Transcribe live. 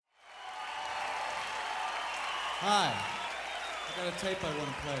Hi. I got a tape I want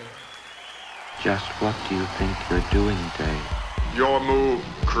to play. Just what do you think you're doing, Dave? Your move,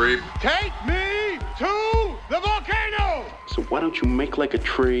 creep. Take me to the volcano! So why don't you make like a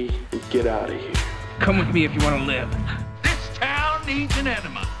tree and get out of here? Come with me if you want to live. This town needs an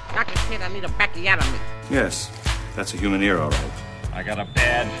enema. Dr. Kid, I need a backiotomy. Yes, that's a human ear, all right. I got a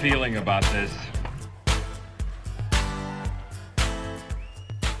bad feeling about this.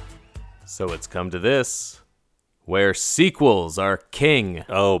 So it's come to this, where sequels are king.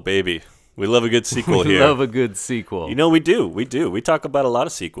 Oh, baby. We love a good sequel We here. love a good sequel. You know, we do. We talk about a lot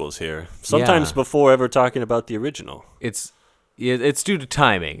of sequels here. Sometimes Yeah. before ever talking about the original. It's due to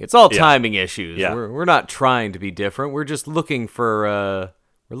timing. It's all Yeah. timing issues. Yeah. We're not trying to be different. We're just looking for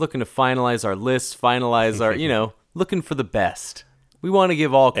we're looking to finalize our lists, finalize our looking for the best. We want to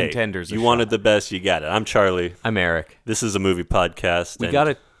give all Hey, contenders a you shot. wanted the best, you got it. I'm Charlie. I'm Eric. This is a movie podcast. We and got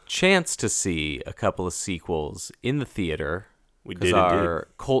a chance to see a couple of sequels in the theater. We because did our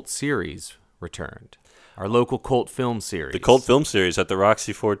cult series returned. Our local cult film series. the cult film series at the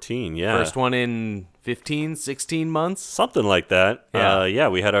Roxy 14, yeah. First one in 15, 16 months. Something like that. Yeah.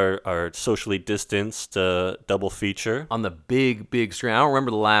 We had our socially distanced double feature. On the big screen. I don't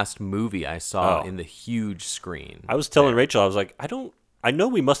remember the last movie I saw Oh. in the huge screen. I was telling Rachel, I was like, I know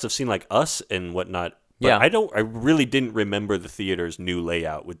we must have seen like Us and whatnot. But Yeah. I really didn't remember the theater's new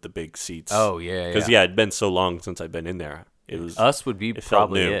layout with the big seats. Oh, yeah. Because, yeah, it'd been so long since I've been in there. It was Us would be it felt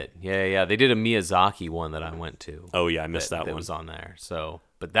probably new. it. Yeah. They did a Miyazaki one that I went to. Oh, yeah, I missed that one. was on there. So,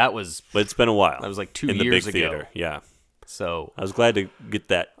 but that was But it's been a while. That was like 2 in years the big ago. theater. Yeah. so. I was glad to get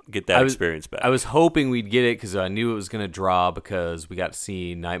that experience back. I was hoping we'd get it because I knew it was going to draw because we got to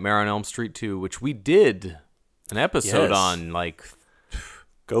see Nightmare on Elm Street 2, which we did an episode Yes. on like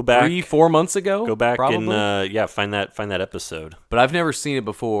Go back 3-4 months ago. Go back probably. and find that episode. But I've never seen it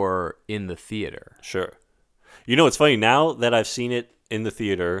before in the theater. Sure. You know, it's funny now that I've seen it in the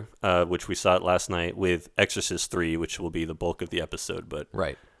theater, which we saw it last night with Exorcist 3, which will be the bulk of the episode. But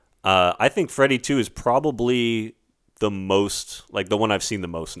Right. I think Freddy 2 is probably the most, like the one I've seen the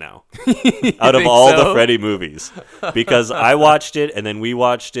most now out of think all so? the Freddy movies, because I watched it and then we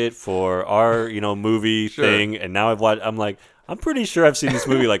watched it for our movie thing, and now I'm like, I'm pretty sure I've seen this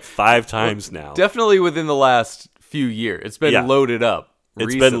movie like 5 times now. Definitely within the last few years. It's been Yeah. loaded up. It's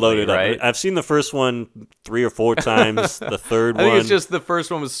recently, been loaded right? up. I've seen the first one 3 or 4 times. The third I one, think it's just the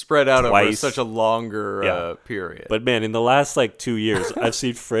first one was spread out over twice. such a longer Yeah. period. But man, in the last like 2 years, I've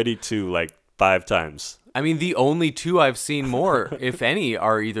seen Freddy 2 like 5 times. I mean, the only two I've seen more, if any,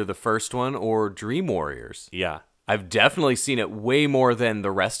 are either the first one or Dream Warriors. Yeah. I've definitely seen it way more than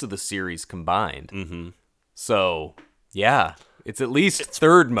the rest of the series combined. Mm-hmm. So, yeah, it's at least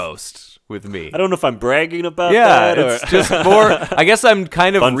third most with me. I don't know if I'm bragging about Yeah, that. Or... it's just more. I guess I'm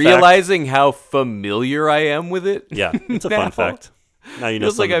kind of Fun fact. realizing how familiar I am with it. Yeah, it's a now. fun fact. Now you know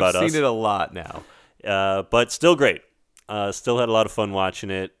Feels like something I've about us. seen it a lot now. But still great. Still had a lot of fun watching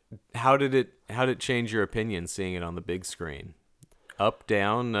it. How did it change your opinion seeing it on the big screen? Up,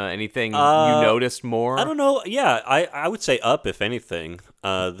 down, anything you noticed more? I don't know. Yeah, I would say up, if anything.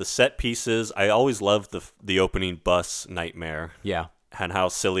 The set pieces, I always loved the opening bus nightmare. Yeah. And how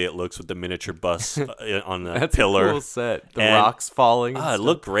silly it looks with the miniature bus on the That's pillar. a cool set. The And, rocks falling. and It stuff.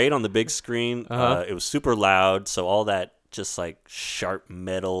 looked great on the big screen. Uh-huh. It was super loud, so all that just like sharp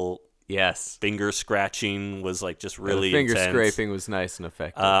metal Yes. finger scratching was like just The really finger intense. scraping was nice and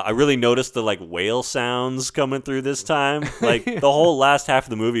effective. I really noticed the like whale sounds coming through this time. Like the whole last half of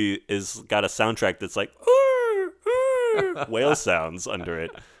the movie is got a soundtrack that's like whale sounds under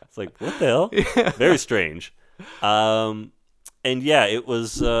it. It's like, what the hell? Very strange. And yeah, it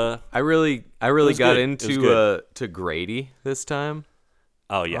was. I really was got good. It was into good. to Grady this time.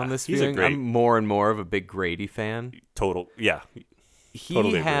 Oh yeah, On this he's viewing. a great I'm more and more of a big Grady fan. total. Yeah, He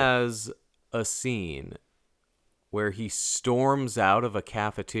Totally agree. has a scene where he storms out of a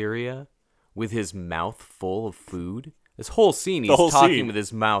cafeteria with his mouth full of food. This whole scene, he's whole talking scene. with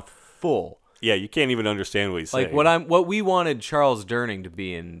his mouth full. yeah. You can't even understand what he's Like saying. what we wanted Charles Durning to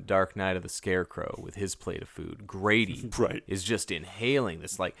be in Dark Knight of the Scarecrow with his plate of food. Grady Right. is just inhaling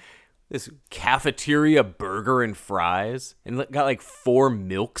this cafeteria burger and fries and got like 4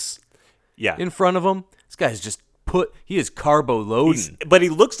 milks Yeah, in front of him. This guy's just he is carbo loading. but he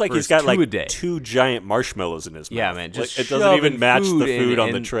looks like for he's his got 2 like a day. 2 giant marshmallows in his mouth. Yeah, man, just like, it doesn't even shoving match the food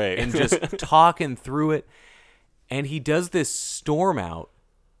on the and- tray. and just talking through it. And he does this storm out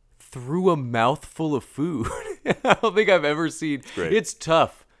through a mouthful of food. I don't think I've ever seen. great. It's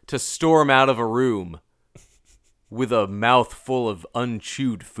tough to storm out of a room with a mouthful of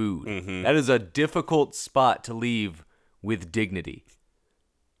unchewed food. Mm-hmm. That is a difficult spot to leave with dignity.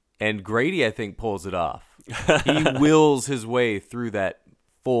 And Grady, I think, pulls it off. He wills his way through that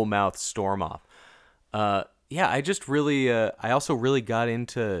full mouth storm off. I just really, I also really got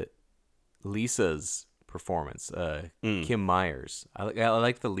into Lisa's performance, Kim Myers. I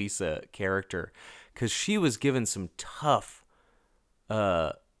like the Lisa character because she was given some tough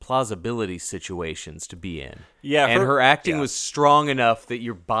plausibility situations to be in. Yeah, and her acting was strong enough that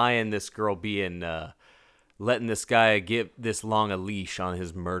you're buying this girl being letting this guy get this long a leash on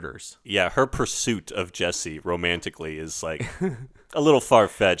his murders. Yeah, her pursuit of Jesse romantically is like a little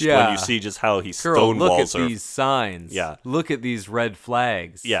far-fetched when you see just how he Girl, stonewalls look at her. these signs. Yeah. Look at these red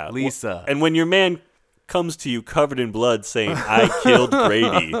flags. Yeah. Lisa. And when your man comes to you covered in blood saying, I killed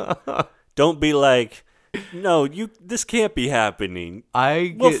Grady, don't be like, no, this can't be happening.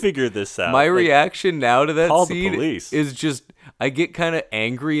 We'll figure this out. My reaction now to that call the scene police. is just, I get kind of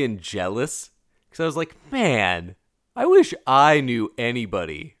angry and jealous. Because I was like, man, I wish I knew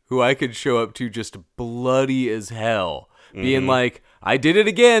anybody who I could show up to just bloody as hell. Being like, I did it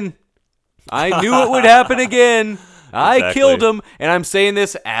again. I knew it would happen again. I killed him. And I'm saying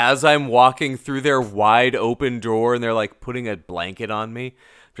this as I'm walking through their wide open door and they're like putting a blanket on me.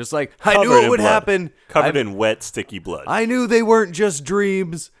 Just like, I knew it would happen. Covered in wet, sticky blood. I knew they weren't just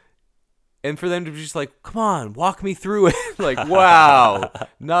dreams. And for them to be just like, come on, walk me through it. Like, wow,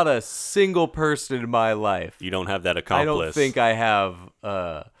 not a single person in my life. You don't have that accomplice. I don't think I have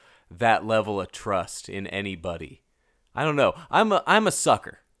that level of trust in anybody. I don't know. I'm a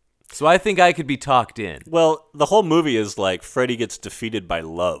sucker. So I think I could be talked in. Well, the whole movie is like Freddy gets defeated by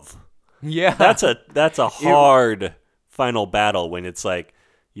love. Yeah. That's a hard final battle when it's like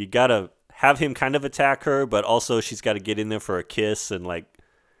you got to have him kind of attack her, but also she's got to get in there for a kiss and like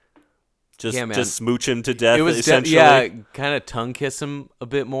just smooch him to death. It was essentially, kind of tongue kiss him a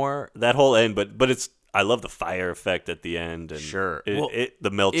bit more. That whole end, but it's I love the fire effect at the end. And sure, the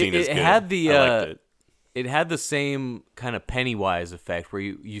melting is good. Had the I liked it. It had the same kind of Pennywise effect where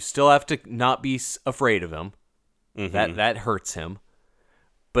you still have to not be afraid of him. Mm-hmm. That hurts him,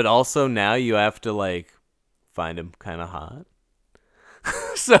 but also now you have to like find him kind of hot.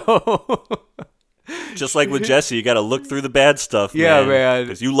 So. Just like with Jesse, you got to look through the bad stuff, man.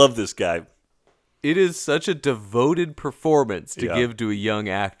 Because you love this guy. It is such a devoted performance to give to a young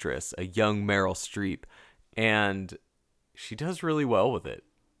actress, a young Meryl Streep, and she does really well with it.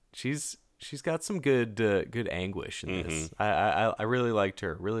 She's got some good anguish in this. I really liked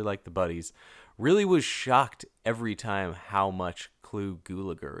her. Really liked the buddies. Really was shocked every time how much Clu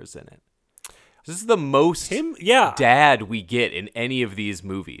Gulager is in it. This is the most dad we get in any of these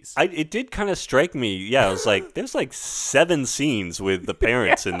movies. It did kind of strike me. Yeah, I was like, there's like 7 scenes with the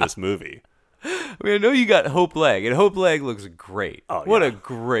parents in this movie. I mean, I know you got Hope Legg, and Hope Legg looks great. Oh, what a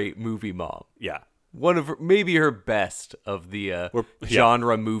great movie mom. Yeah. One of maybe her best of the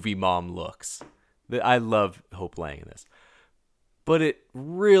genre movie mom looks. I love Hope Legg in this. But it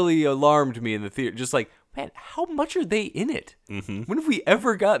really alarmed me in the theater. Just like, man, how much are they in it? Mm-hmm. When have we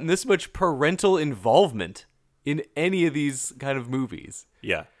ever gotten this much parental involvement in any of these kind of movies?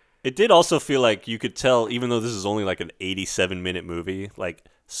 Yeah. It did also feel like you could tell, even though this is only like an 87-minute movie, like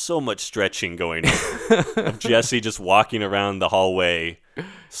so much stretching going on of Jesse just walking around the hallway.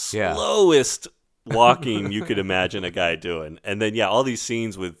 Slowest walking you could imagine a guy doing. And then, all these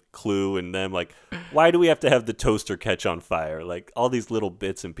scenes with Clu and them, like, why do we have to have the toaster catch on fire? Like, all these little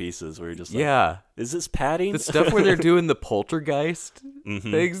bits and pieces where you're just like, is this padding? The stuff where they're doing the poltergeist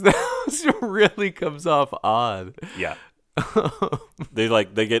things, that really comes off odd. Yeah. they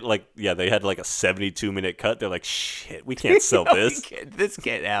had like a 72-minute cut. They're like, shit, we can't sell this. This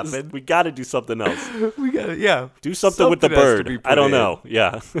can't happen. We got to do something else. We got to, do something with the bird. I don't know.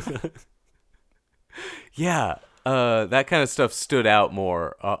 Yeah. Yeah, that kind of stuff stood out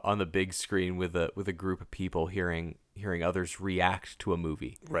more on the big screen with a group of people hearing others react to a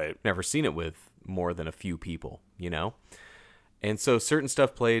movie. Right. Never seen it with more than a few people, And so certain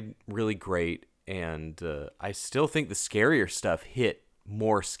stuff played really great, and I still think the scarier stuff hit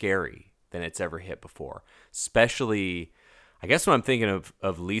more scary than it's ever hit before. Especially, I guess when I'm thinking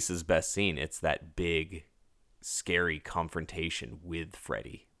of Lisa's best scene, it's that big, scary confrontation with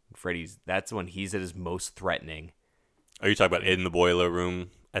Freddy. That's when he's at his most threatening. Are you talking about in the boiler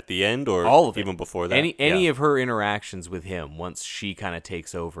room at the end, or all of even before that? Any of her interactions with him once she kind of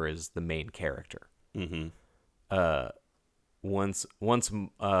takes over as the main character. Mm-hmm. Once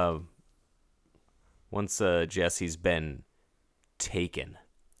Jesse's been taken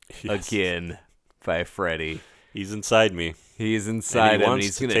again by Freddy. He's inside me. He's inside him. And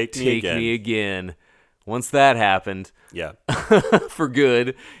he's gonna take me again. Once that happened, Yeah. for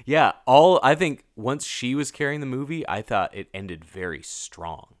good, yeah. I think once she was carrying the movie, I thought it ended very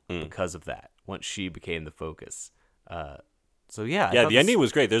strong because of that. Once she became the focus, so yeah. Yeah, the ending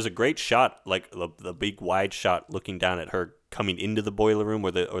was great. There's a great shot, like the big wide shot looking down at her coming into the boiler room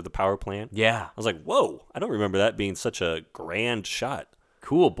or the power plant. Yeah, I was like, whoa! I don't remember that being such a grand shot.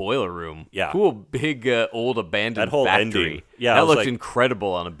 Cool boiler room. Yeah. Cool big old abandoned That whole factory. ending. Yeah, that I was looked like,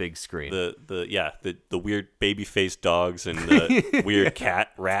 incredible on a big screen. The weird baby faced dogs and the weird cat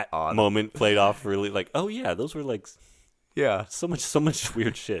rat moment played off really like, oh yeah, those were like yeah, so much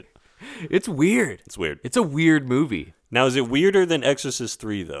weird shit. It's weird. It's weird. It's a weird movie. Now, is it weirder than Exorcist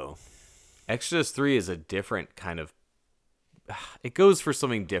 3 though? Exorcist 3 is a different kind of. It goes for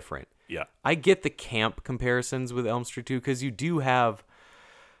something different. Yeah. I get the camp comparisons with Elm Street 2 because you do have.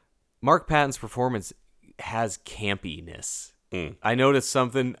 Mark Patton's performance has campiness. I noticed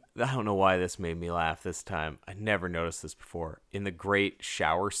something. I don't know why this made me laugh this time. I never noticed this before. In the great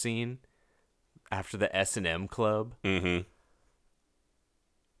shower scene after the S&M Club,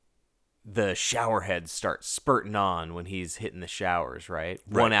 the shower heads start spurting on when he's hitting the showers, right?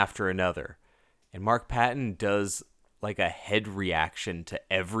 One after another. And Mark Patton does like a head reaction to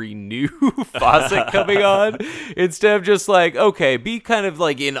every new faucet coming on instead of just like, okay, be kind of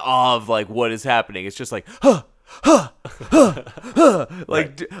like in awe of like what is happening. It's just like,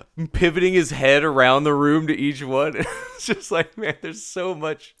 like pivoting his head around the room to each one. It's just like, man, there's so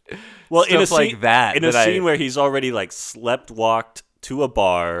much stuff in a scene, like that. In a scene where he's already like walked to a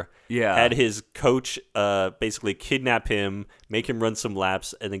bar, had his coach basically kidnap him, make him run some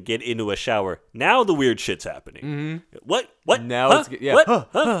laps, and then get into a shower. Now the weird shit's happening. What? Now it's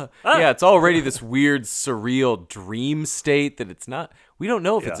yeah, it's already this weird surreal dream state that it's not. We don't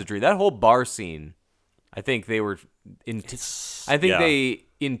know if it's a dream. That whole bar scene, I think they were. They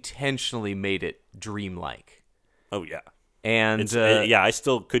intentionally made it dreamlike. Oh yeah, and I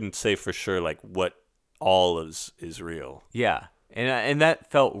still couldn't say for sure like what all is real. Yeah. And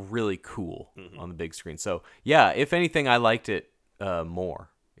that felt really cool on the big screen. So, yeah, if anything, I liked it more.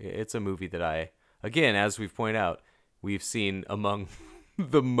 It's a movie that again, as we've pointed out, we've seen among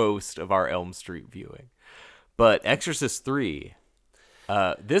the most of our Elm Street viewing. But Exorcist 3,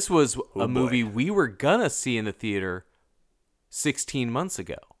 this was a movie we were going to see in the theater 16 months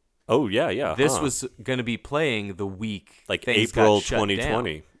ago. Oh, yeah. This was going to be playing the week like things April got shut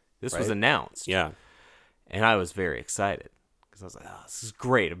 2020. down. This was announced. Yeah. And I was very excited. I was like, oh, this is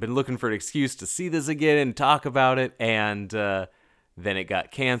great. I've been looking for an excuse to see this again and talk about it. And then it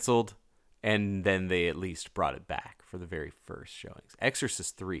got canceled. And then they at least brought it back for the very first showings.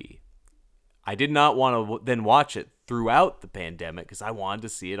 Exorcist 3. I did not want to then watch it throughout the pandemic because I wanted to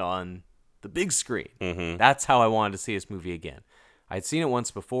see it on the big screen. That's how I wanted to see this movie again. I'd seen it once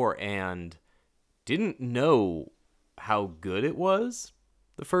before and didn't know how good it was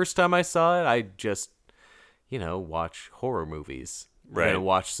the first time I saw it. I just... watch horror movies. Right. I'm gonna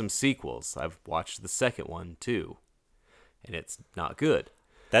watch some sequels. I've watched the second one too, and it's not good.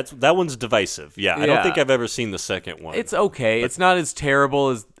 That one's divisive. Yeah, I don't think I've ever seen the second one. It's okay. It's not as terrible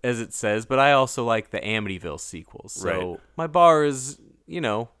as it says, but I also like the Amityville sequels. So my bar is,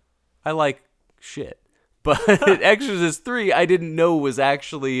 I like shit. But Exorcist 3, I didn't know was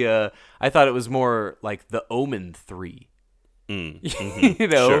actually. I thought it was more like The Omen 3.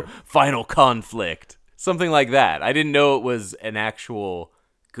 Sure. Final Conflict. Something like that. I didn't know it was an actual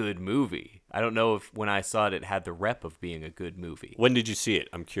good movie. I don't know if when I saw it, it had the rep of being a good movie. When did you see it?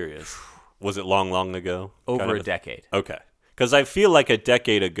 I'm curious. Was it long ago? Over a decade. Okay. Because I feel like a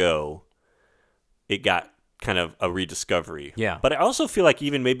decade ago, it got kind of a rediscovery. Yeah. But I also feel like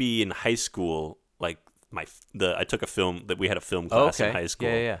even maybe in high school, like I took a film that we had a film class in high school.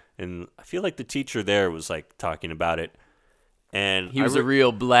 Yeah. And I feel like the teacher there was like talking about it. And he was a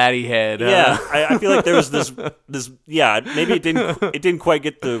real blatty head. Yeah, I feel like there was this. Maybe it didn't quite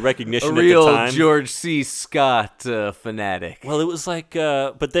get the recognition a real at the time. George C. Scott fanatic. Well, it was like,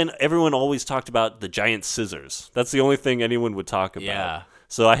 but then everyone always talked about the giant scissors. That's the only thing anyone would talk about. Yeah.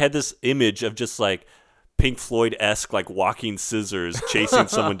 So I had this image of just like Pink Floyd-esque, like walking scissors, chasing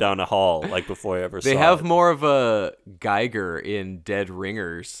someone down a hall, like before I ever saw it. They have more of a Geiger in Dead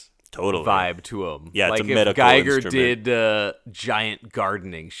Ringers. Totally. Vibe to him. Yeah, like it's a medical Geiger instrument. did giant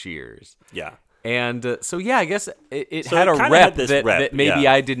gardening shears. Yeah. And I guess it had a rep that maybe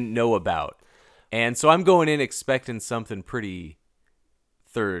I didn't know about. And so I'm going in expecting something pretty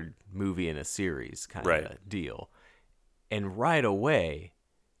third movie in a series kind of deal. And right away,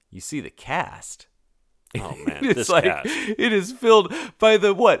 you see the cast. Oh, man. It's this like, cast. It is filled by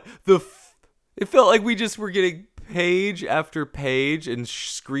it felt like we just were getting page after page and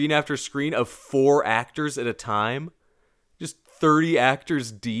screen after screen of 4 actors at a time. Just 30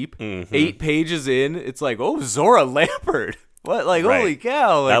 actors deep. 8 pages in, it's like, oh, Zora Lampert. What? Like, Right. holy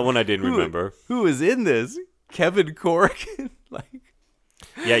cow. Like, That one I didn't remember. Who is in this? Kevin Corrigan? Like,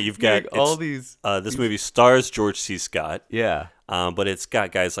 Yeah, you've got all these. This movie stars George C. Scott. Yeah. But it's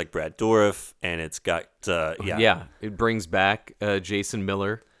got guys like Brad Dourif, and it's got Yeah. It brings back Jason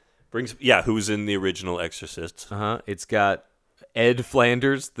Miller. who's in the original Exorcist. It's got Ed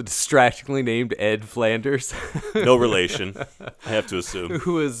Flanders, the distractingly named Ed Flanders. No relation, I have to assume.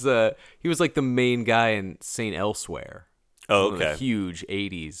 Who was he was like the main guy in Saint Elsewhere. Oh, One of the okay. huge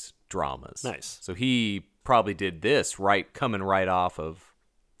 80s dramas. Nice. So he probably did this coming right off of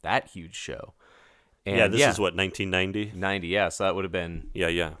that huge show. And This is what, 1990? 90, yeah. So that would have been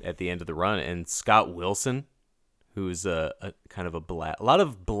Yeah. at the end of the run. And Scott Wilson, who's a kind of a lot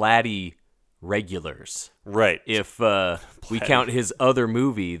of blatty regulars. Right. If we count his other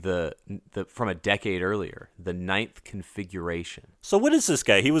movie, the from a decade earlier, The Ninth Configuration. So what is this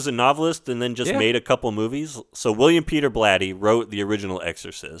guy? He was a novelist and then just Yeah. made a couple movies? So William Peter Blatty wrote the original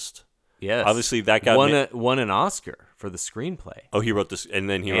Exorcist. Yes. Obviously, that got won an Oscar for the screenplay. Oh, he wrote this, and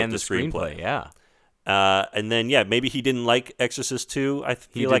then he wrote the screenplay. Yeah. And then, maybe he didn't like Exorcist 2, I He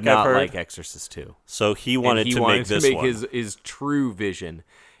feel did like not I've heard. like Exorcist 2. So he wanted And to make this one. his true vision.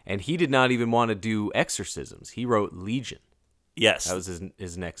 And he did not even want to do exorcisms. He wrote Legion. Yes. That was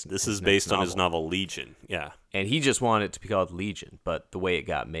his next. This his is next based on his novel Legion. Yeah. And he just wanted it to be called Legion. But the way it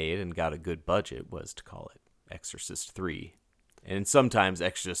got made and got a good budget was to call it Exorcist 3. And sometimes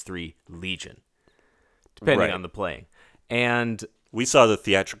Exorcist 3 Legion, depending Right. on the playing. And We saw the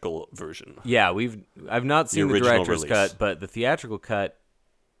theatrical version. yeah, I've not seen the original director's release. cut, but the theatrical cut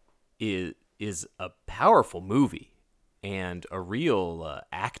is a powerful movie and a real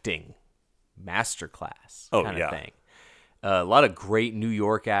acting masterclass Oh, kind yeah. of thing. A lot of great New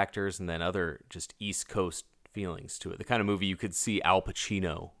York actors and then other just East Coast feelings to it. The kind of movie you could see Al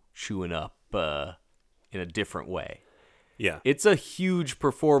Pacino chewing up in a different way. Yeah. It's a huge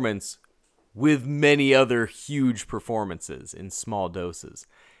performance with many other huge performances in small doses.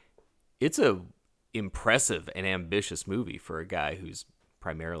 It's a impressive and ambitious movie for a guy who's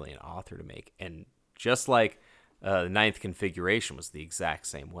primarily an author to make. And just like The Ninth Configuration was the exact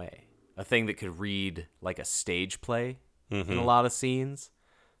same way. A thing that could read like a stage play in a lot of scenes.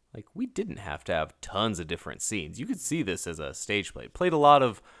 Like, we didn't have to have tons of different scenes. You could see this as a stage play. It played a lot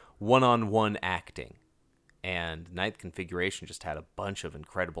of one-on-one acting. And Ninth Configuration just had a bunch of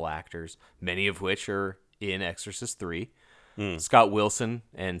incredible actors, many of which are in Exorcist 3. Scott Wilson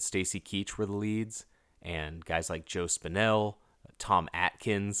and Stacy Keach were the leads, and guys like Joe Spinell, Tom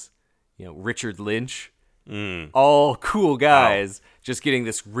Atkins, Richard Lynch, all cool guys just getting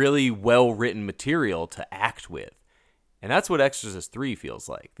this really well-written material to act with. And that's what Exorcist 3 feels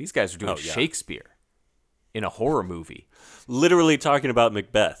like. These guys are doing Shakespeare in a horror movie. Literally talking about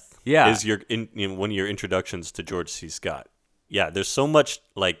Macbeth. Yeah. Is one of your introductions to George C. Scott. Yeah, there's so much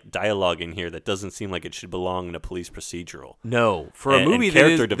like dialogue in here that doesn't seem like it should belong in a police procedural. No, for a And movie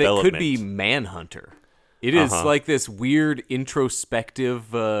character that development. could be Manhunter. It is like this weird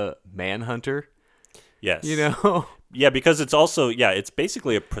introspective Manhunter. Yes. Yeah, because it's also, it's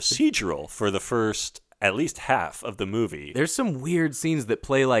basically a procedural for the first at least half of the movie. There's some weird scenes that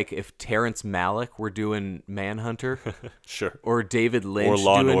play like if Terrence Malick were doing Manhunter. Sure. Or David Lynch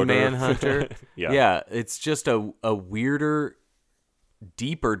Law and doing Order. Manhunter. Yeah. It's just a weirder,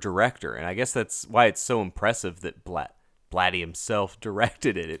 deeper director. And I guess that's why it's so impressive that Blatty himself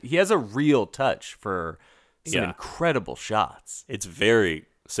directed it. He has a real touch for some incredible shots. It's very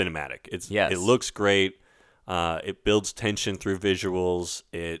cinematic. It looks great. It builds tension through visuals.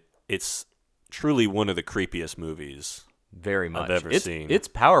 It's truly one of the creepiest movies very much I've ever seen. It's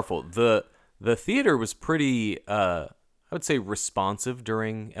powerful. The theater was pretty, I would say, responsive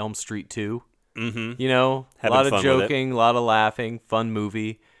during Elm Street 2. Mm-hmm. A lot of joking, a lot of laughing, fun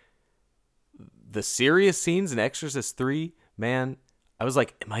movie. The serious scenes in Exorcist 3, man, I was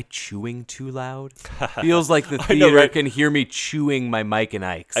like, am I chewing too loud? Feels like the theater can hear me chewing my Mike and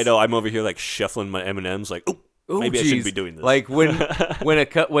Ike's. I know. I'm over here like shuffling my M&Ms like, maybe I shouldn't be doing this. Like when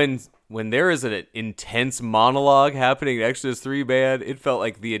there is an intense monologue happening in Exorcist 3, man, it felt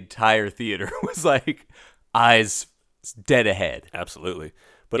like the entire theater was like eyes dead ahead. Absolutely.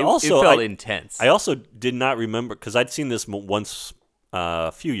 But it also, felt intense. I also did not remember, because I'd seen this once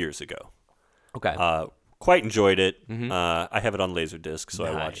a few years ago. Okay. Quite enjoyed it. I have it on Laserdisc, so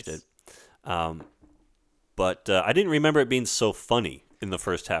I watched it. But I didn't remember it being so funny in the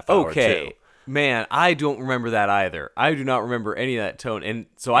first half hour, too. Man, I don't remember that either. I do not remember any of that tone. And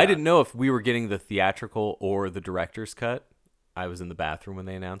so I didn't know if we were getting the theatrical or the director's cut. I was in the bathroom when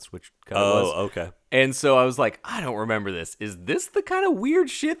they announced which cut it was. Oh, okay. And so I was like, I don't remember this. Is this the kind of weird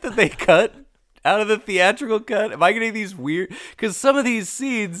shit that they cut out of the theatrical cut? Am I getting these weird? Because some of these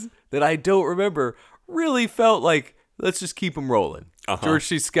scenes that I don't remember really felt like, let's just keep them rolling. George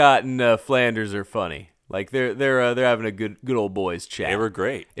C. Scott and Flanders are funny. Like they're having a good old boys chat. They were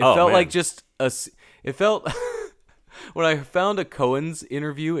great. It felt like just it felt when I found a Coen's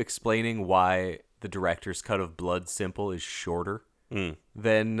interview explaining why the director's cut of Blood Simple is shorter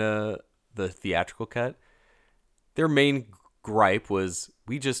than the theatrical cut. Their main gripe was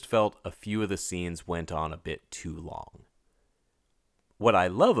we just felt a few of the scenes went on a bit too long. What I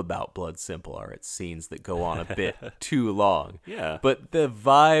love about Blood Simple are its scenes that go on a bit too long. Yeah. But the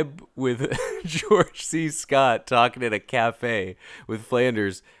vibe with George C. Scott talking at a cafe with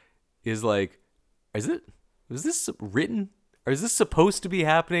Flanders is like, was this written? Or is this supposed to be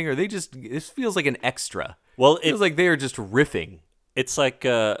happening? Or this feels like an extra. Well, it feels like they are just riffing. It's like,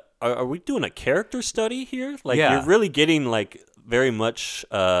 are we doing a character study here? Like, Yeah. you're really getting, like, very much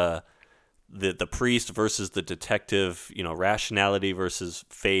the priest versus the detective, rationality versus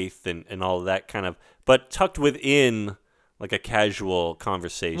faith and all of that kind of, but tucked within, like, a casual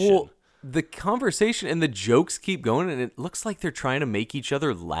conversation. Well, the conversation and the jokes keep going, and it looks like they're trying to make each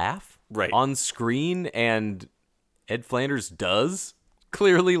other laugh on screen, and Ed Flanders does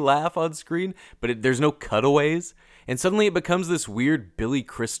clearly laugh on screen, but there's no cutaways. And suddenly it becomes this weird Billy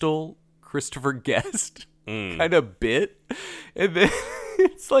Crystal, Christopher Guest kind of bit. And then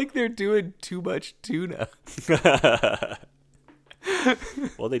it's like they're doing too much tuna.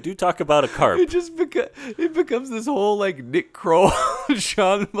 Well, they do talk about a carp. It becomes this whole like Nick Kroll,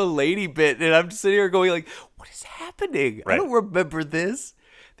 Sean Mullady bit. And I'm just sitting here going like, what is happening? Right. I don't remember this.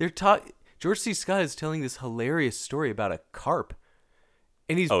 George C. Scott is telling this hilarious story about a carp.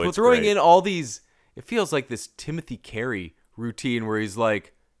 And he's throwing in all these, it feels like this Timothy Carey routine where he's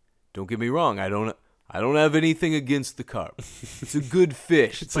like, don't get me wrong, I don't have anything against the carp. It's a good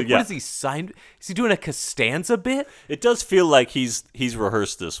fish. It's like, what is he signed? Is he doing a Costanza bit? It does feel like he's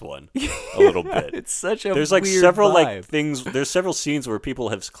rehearsed this one a little bit. It's such a There's like weird several vibe. like things. There's several scenes where people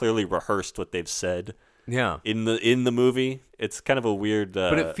have clearly rehearsed what they've said. Yeah. In the movie, it's kind of a weird.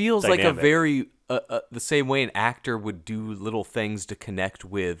 But it feels dynamic. like a very the same way an actor would do little things to connect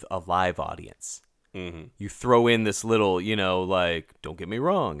with a live audience. Mm-hmm. You throw in this little, like, don't get me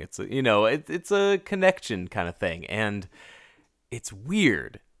wrong, it's it's a connection kind of thing, and it's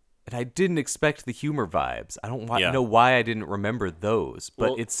weird. And I didn't expect the humor vibes. I don't know why I didn't remember those,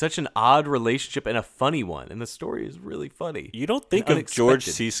 but it's such an odd relationship and a funny one, and the story is really funny. You don't think of George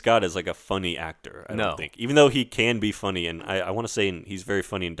C. Scott as like a funny actor, I don't think. Even though he can be funny, and I want to say he's very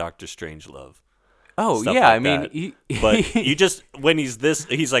funny in Doctor Strangelove. Oh, stuff yeah, like I mean... that. But you just, when he's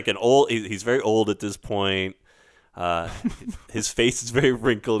like he's very old at this point. His face is very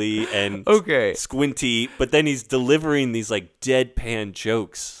wrinkly and squinty, but then he's delivering these like deadpan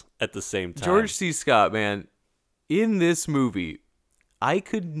jokes at the same time. George C. Scott, man, in this movie, I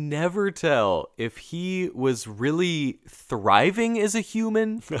could never tell if he was really thriving as a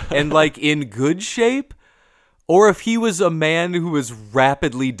human and like in good shape, or if he was a man who was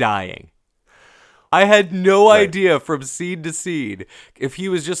rapidly dying. I had no idea from scene to scene if he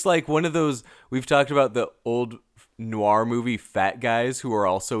was just like one of those, we've talked about the old noir movie fat guys who are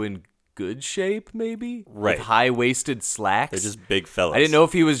also in good shape, maybe? Right. With high-waisted slacks. They're just big fellas. I didn't know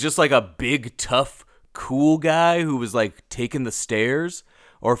if he was just like a big, tough, cool guy who was like taking the stairs,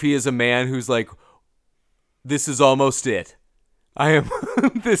 or if he is a man who's like, this is almost it. I am,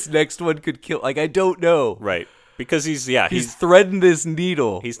 this next one could kill, like, I don't know. Right. Because he's threading this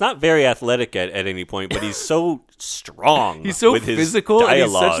needle. He's not very athletic at any point, but he's so strong. He's so with physical, his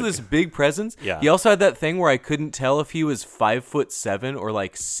dialogue. and he's such this big presence. Yeah. He also had that thing where I couldn't tell if he was 5'7" or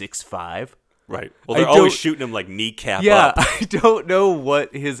like 6'5". Right. Well, they're always shooting him like kneecap up. Yeah, I don't know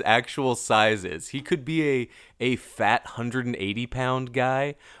what his actual size is. He could be a fat 180-pound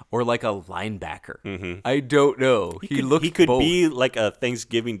guy or like a linebacker. Mm-hmm. I don't know. He could both. Be like a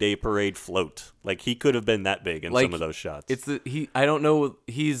Thanksgiving Day parade float. Like he could have been that big in some of those shots. I don't know.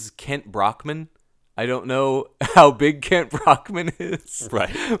 He's Kent Brockman. I don't know how big Kent Brockman is.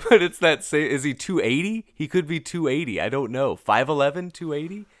 Right. But it's that same. Is he 280? He could be 280. I don't know. 5'11",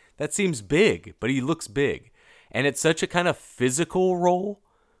 280? That seems big, but he looks big. And it's such a kind of physical role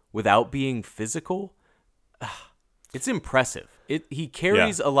without being physical. It's impressive. He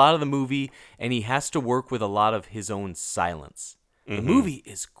carries a lot of the movie, and he has to work with a lot of his own silence. Mm-hmm. The movie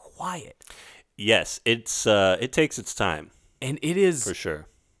is quiet. Yes, it takes its time. And it is... For sure.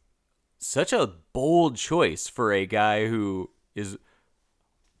 such a bold choice for a guy who is.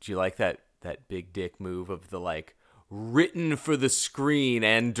 Do you like that big dick move of the like written for the screen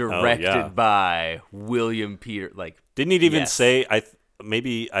and directed by William Peter? Like, didn't he even say?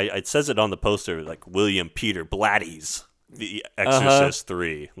 It says it on the poster, like William Peter Blatty's The Exorcist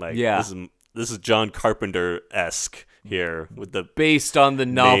 3. Like, this is John Carpenter-esque here with the based on the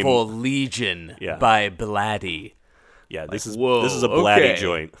novel Legion by Blatty. Yeah, this is a Blatty Blatty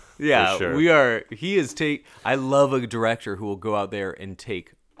joint. Yeah, for sure. we are. He is I love a director who will go out there and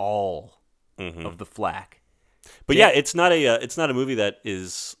take all of the flack. But it's not a movie that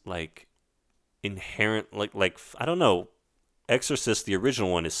is like inherent. Like I don't know. Exorcist, the original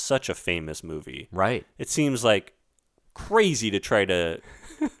one, is such a famous movie. Right. It seems like crazy to try to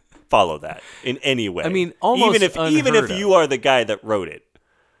follow that in any way. I mean, almost even if you are the guy that wrote it.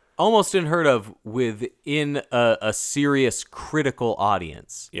 Almost unheard of within a serious critical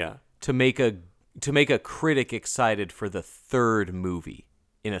audience. Yeah. To make a critic excited for the third movie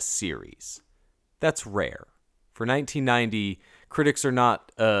in a series. That's rare. For 1990, critics are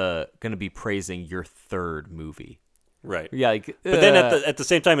not going to be praising your third movie. Right. Yeah. Like, but then at the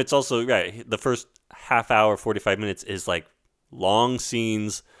same time, it's also right. The first half hour, 45 minutes is like long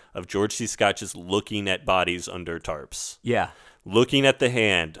scenes of George C. Scott just looking at bodies under tarps. Yeah. Looking at the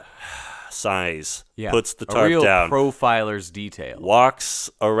hand, sighs, puts the tarp a real down, profiler's detail,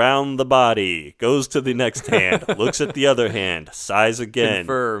 walks around the body, goes to the next hand, looks at the other hand, sighs again,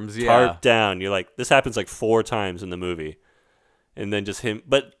 confirms, tarp down. You're like, this happens like 4 times in the movie. And then just him,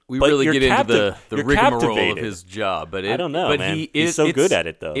 but we but really you're get into the rigmarole of captivated. his job. But I don't know, but man. He's so good at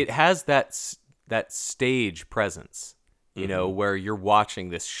it, though. It has that stage presence, you know, where you're watching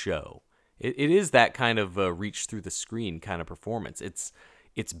this show. It is that kind of reach through the screen kind of performance. It's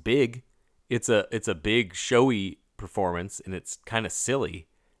big, it's a big showy performance, and it's kind of silly,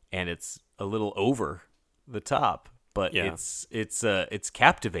 and it's a little over the top, but it's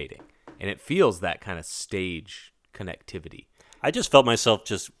captivating, and it feels that kind of stage connectivity. I just felt myself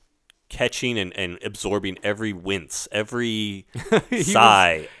just catching and absorbing every wince, every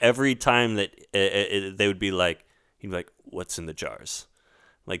sigh, every time that they would be like, he'd be like, "What's in the jars?"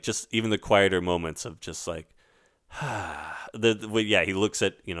 Like just even the quieter moments of just like, he looks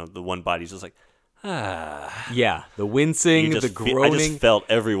at the one body, he's just like, Yeah, the wincing, the groaning. I just felt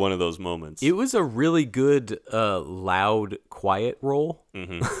every one of those moments. It was a really good loud, quiet role,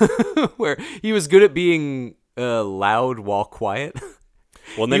 where he was good at being loud while quiet.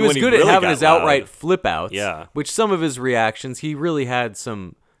 Well, then he was good at having his outright flip outs. Yeah, which some of his reactions, he really had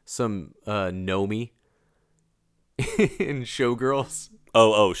some Nomi in Showgirls.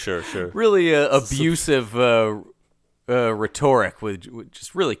 Oh, sure. Really abusive rhetoric would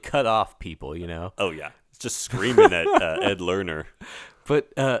just really cut off people, you know. Oh yeah, just screaming at Ed Lerner.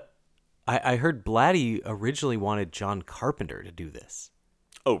 But I heard Blatty originally wanted John Carpenter to do this.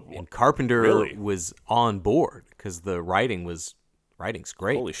 Oh, and Carpenter really? was on board because the writing's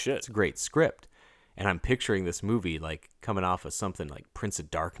great. Holy shit, it's a great script. And I'm picturing this movie like coming off of something like Prince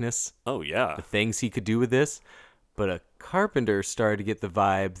of Darkness. Oh yeah, the things he could do with this. But Carpenter started to get the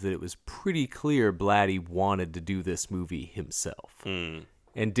vibe that it was pretty clear Blatty wanted to do this movie himself, and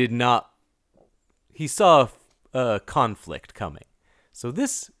did not. He saw a conflict coming. So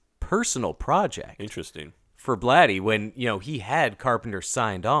this personal project, interesting for Blatty, when he had Carpenter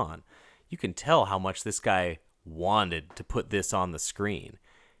signed on, you can tell how much this guy wanted to put this on the screen,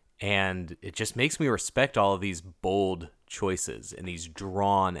 and it just makes me respect all of these bold choices and these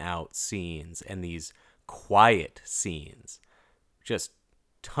drawn out scenes and these quiet scenes. Just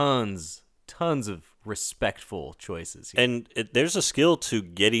tons of respectful choices here. And there's a skill to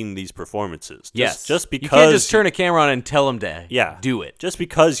getting these performances. Yes. Just because you can't just turn a camera on and tell them to do it. Just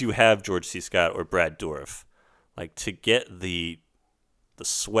because you have George C. Scott or Brad Dourif, like to get the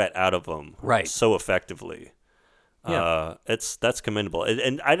sweat out of them so effectively. Yeah. That's commendable.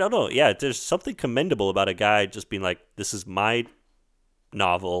 And I don't know. Yeah, there's something commendable about a guy just being like, this is my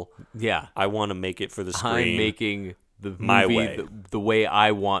novel. Yeah. I want to make it for the screen. I'm making the movie my way. The way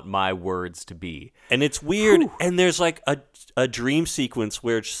I want my words to be. And it's weird. Whew. And there's like a dream sequence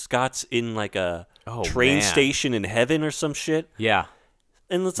where Scott's in like a train station in heaven or some shit. Yeah.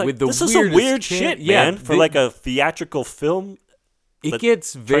 And it's like, this is some weird shit, man, for like a theatrical film. It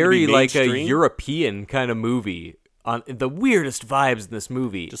gets very like a European kind of movie. On the weirdest vibes in this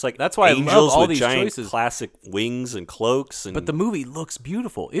movie, just like that's why I love all these giant choices. Classic wings and cloaks, but the movie looks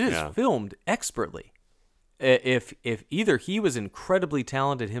beautiful. It is filmed expertly. If either he was incredibly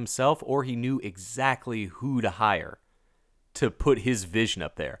talented himself, or he knew exactly who to hire to put his vision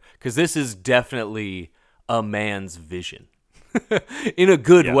up there, because this is definitely a man's vision in a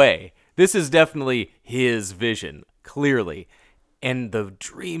good way. This is definitely his vision, clearly. And the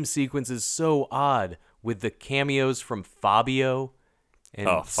dream sequence is so odd with the cameos from Fabio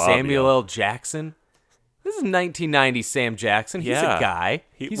and Samuel L. Jackson. This is 1990 Sam Jackson. He's a guy.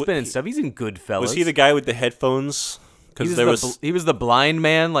 He's been in stuff. He's in Goodfellas. Was he the guy with the headphones? Because he was the blind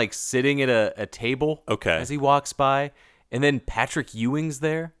man, like sitting at a table. Okay. As he walks by, and then Patrick Ewing's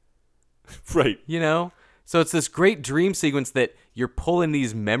there. Right. You know, so it's this great dream sequence that you're pulling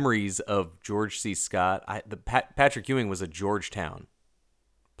these memories of George C. Scott. Patrick Ewing was a Georgetown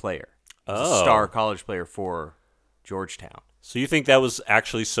player. He was a star college player for Georgetown. So you think that was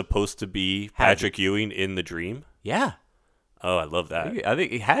actually supposed to be Patrick Ewing in the dream? Yeah. Oh, I love that. I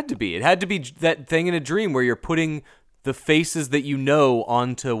think it had to be. It had to be that thing in a dream where you're putting the faces that you know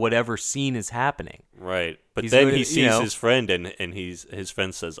onto whatever scene is happening. Right. But then he sees his friend and his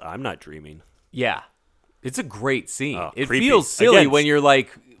friend says, "I'm not dreaming." Yeah. It's a great scene. It creepy. feels silly when you're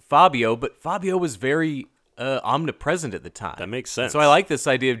like Fabio, but Fabio was very omnipresent at the time. That makes sense. So I like this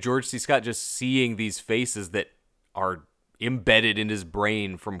idea of George C. Scott just seeing these faces that are embedded in his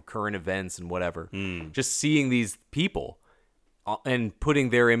brain from current events and whatever. Just seeing these people and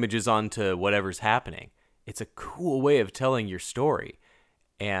putting their images onto whatever's happening. It's a cool way of telling your story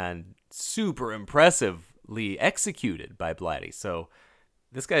and super impressively executed by Blatty. So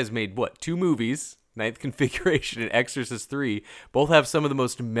this guy's made, 2 movies, Ninth Configuration and Exorcist 3, both have some of the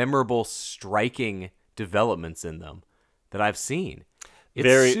most memorable, striking developments in them that I've seen.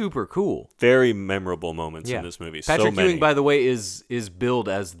 It's super cool. Very memorable moments in this movie. Patrick so many. Ewing, by the way, is billed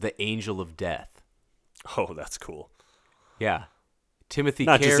as the Angel of Death. Oh, that's cool. Yeah.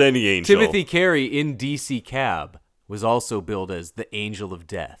 Not just any angel. Timothy Carey in DC Cab was also billed as the Angel of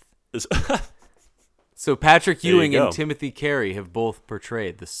Death. So Patrick Ewing and Timothy Carey have both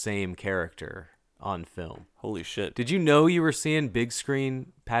portrayed the same character on film. Holy shit. Did you know you were seeing big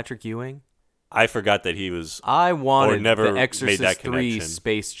screen Patrick Ewing? I forgot that he was. I wanted never the Exorcist made that 3 connection.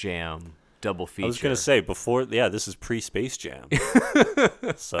 Space Jam double feature. I was going to say, this is pre-Space Jam.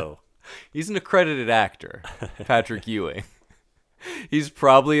 So he's an accredited actor, Patrick Ewing. He's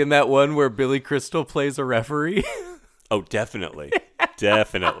probably in that one where Billy Crystal plays a referee. Oh, definitely.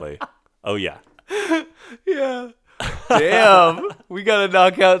 Definitely. Oh, yeah. Yeah. Damn. We got to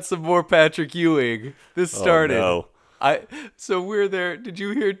knock out some more Patrick Ewing. This started. Oh, no. So we're there. Did you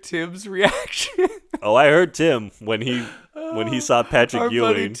hear Tim's reaction? Oh, I heard Tim when he saw Patrick our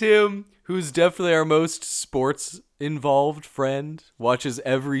Ewing. Buddy Tim, who's definitely our most sports involved friend, watches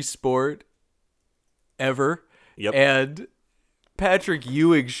every sport ever. Yep. And Patrick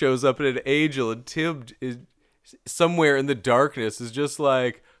Ewing shows up in an angel, and Tim is somewhere in the darkness is just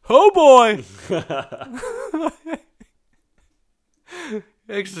like, "Oh boy!"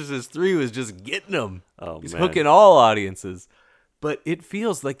 Exorcist 3 was just getting him. Oh, He's man. hooking all audiences. But it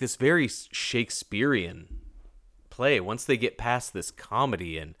feels like this very Shakespearean play once they get past this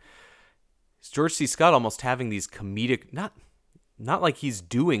comedy, and George C. Scott almost having these comedic, not like he's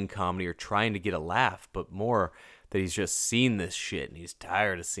doing comedy or trying to get a laugh, but more that he's just seen this shit and he's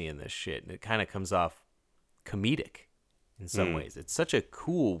tired of seeing this shit, and it kind of comes off comedic in some ways. It's such a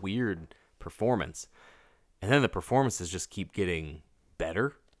cool, weird performance. And then the performances just keep getting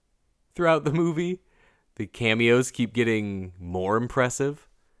better throughout the movie. The cameos keep getting more impressive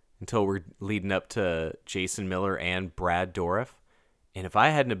until we're leading up to Jason Miller and Brad Dourif. And if I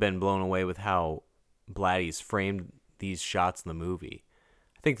hadn't have been blown away with how Blatty's framed these shots in the movie,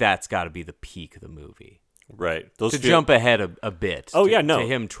 I think that's got to be the peak of the movie. Right. Jump ahead a bit. Oh, to, no. To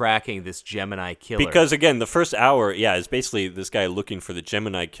him tracking this Gemini killer. Because, again, the first hour, is basically this guy looking for the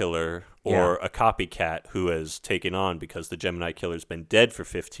Gemini killer or a copycat who has taken on because the Gemini killer's been dead for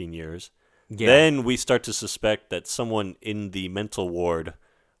 15 years. Yeah. Then we start to suspect that someone in the mental ward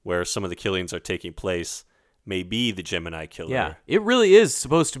where some of the killings are taking place may be the Gemini killer. Yeah, it really is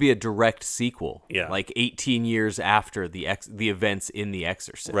supposed to be a direct sequel. Yeah. Like 18 years after the events in The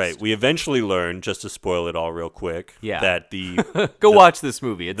Exorcist. Right. We eventually learn, just to spoil it all real quick, that the... watch this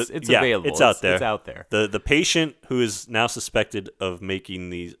movie. It's available. It's out there. It's out there. The patient who is now suspected of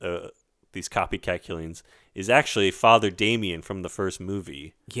making these copycat killings is actually Father Damien from the first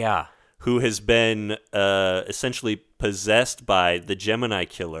movie. Yeah. Who has been essentially possessed by the Gemini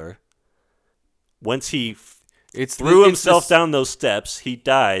killer. Once he threw himself down those steps, he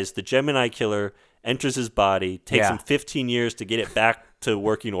dies. The Gemini killer enters his body, takes him 15 years to get it back to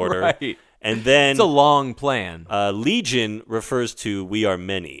working order. Right. And then... It's a long plan. Legion refers to We Are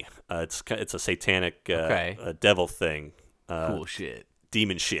Many. It's a satanic devil thing. Cool shit.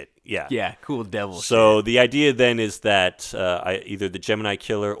 Demon shit. Yeah. Yeah, cool devil shit. So the idea then is that either the Gemini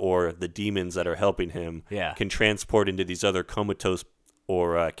killer or the demons that are helping him can transport into these other comatose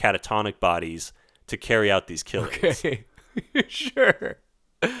or catatonic bodies to carry out these killings. Okay. Sure.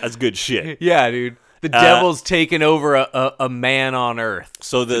 That's good shit. Yeah, dude. The devil's taken over a man on Earth.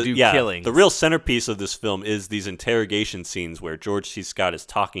 So to do killings. The real centerpiece of this film is these interrogation scenes where George C. Scott is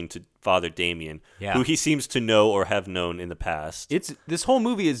talking to Father Damien, who he seems to know or have known in the past. This whole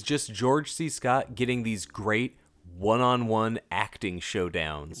movie is just George C. Scott getting these great one-on-one acting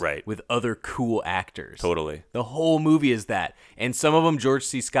showdowns with other cool actors. Totally. The whole movie is that. And some of them George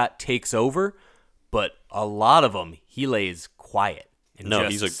C. Scott takes over, but a lot of them he lays quiet.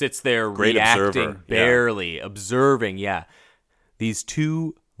 And he's a sits there great reacting, observer. barely observing. Yeah, these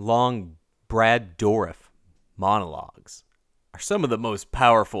 2 long Brad Dourif monologues are some of the most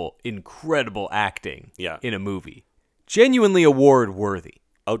powerful, incredible acting in a movie. Genuinely award worthy.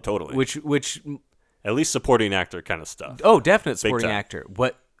 Oh, totally. Which at least supporting actor kind of stuff. Oh, definite supporting actor.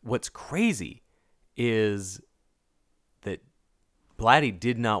 What's crazy is that Blatty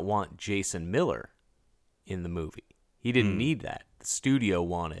did not want Jason Miller in the movie. He didn't need that. The studio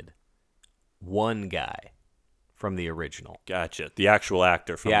wanted one guy from the original. Gotcha. The actual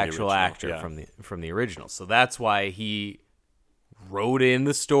actor from the original. From the original. So that's why he wrote in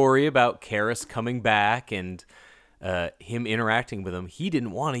the story about Karras coming back and him interacting with him. He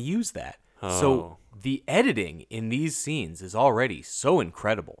didn't want to use that. Oh. So the editing in these scenes is already so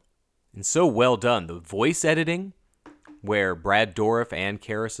incredible and so well done. The voice editing, where Brad Dourif and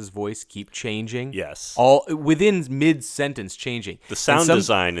Karras' voice keep changing. Yes. All within mid-sentence changing. The sound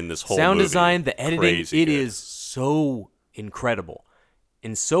design in this whole sound movie, design, the editing, it good. is so incredible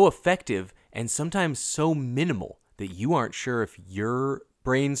and so effective and sometimes so minimal that you aren't sure if your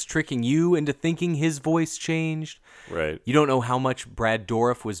brain's tricking you into thinking his voice changed. Right. You don't know how much Brad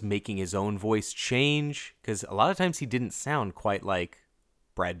Dourif was making his own voice change, because a lot of times he didn't sound quite like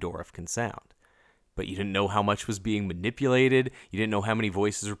Brad Dourif can sound. But you didn't know how much was being manipulated. You didn't know how many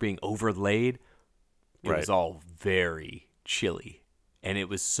voices were being overlaid. It was all very chilly. And it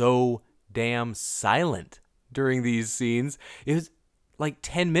was so damn silent during these scenes. It was like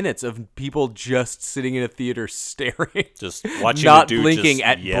 10 minutes of people just sitting in a theater staring. Just watching not the dude blinking just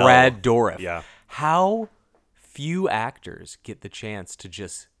at yell. Brad Dourif. Yeah. How few actors get the chance to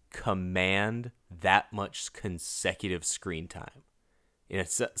just command that much consecutive screen time.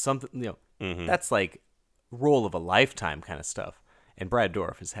 It's something, that's like role of a lifetime kind of stuff. And Brad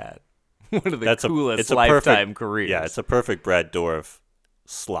Dourif has had one of the coolest lifetime careers. Yeah, it's a perfect Brad Dourif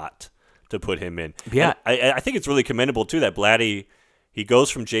slot to put him in. Yeah. And I think it's really commendable, too, that Blatty, he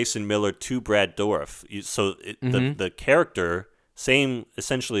goes from Jason Miller to Brad Dourif. So the character,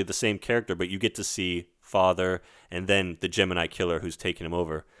 essentially the same character, but you get to see Father and then the Gemini killer who's taking him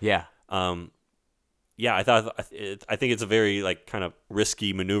over. Yeah. I think it's a very like kind of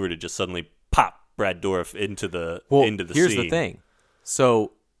risky maneuver to just suddenly pop Brad Dourif into the scene. Here's the thing.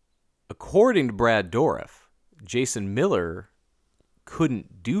 So, according to Brad Dourif, Jason Miller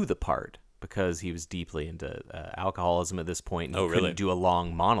couldn't do the part because he was deeply into alcoholism at this point, and he couldn't do a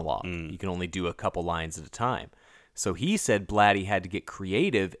long monologue. You can only do a couple lines at a time. So he said Blatty had to get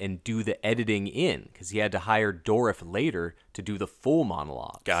creative and do the editing in, because he had to hire Dourif later to do the full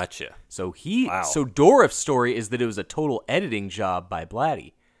monologue. Gotcha. So so Dourif's story is that it was a total editing job by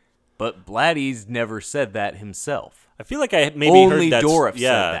Blatty, but Blatty's never said that himself. I feel like I maybe Only heard that. Dourif yeah,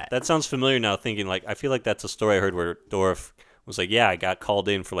 said that. That sounds familiar now. Thinking like I feel like that's a story I heard where Dourif was like, "Yeah, I got called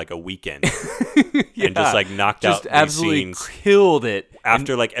in for like a weekend and just like knocked out these absolutely scenes, killed it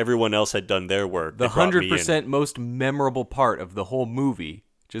after like everyone else had done their work." The 100% most memorable part of the whole movie,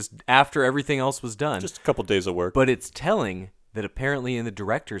 just after everything else was done, just a couple days of work. But it's telling that apparently in the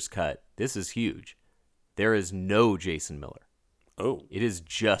director's cut, this is huge. There is no Jason Miller. Oh, it is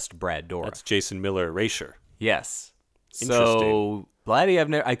just Brad Dourif. That's Jason Miller erasure. Yes. Interesting. So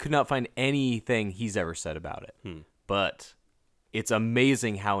Blatty, I could not find anything he's ever said about it. But it's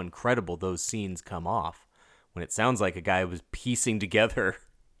amazing how incredible those scenes come off when it sounds like a guy was piecing together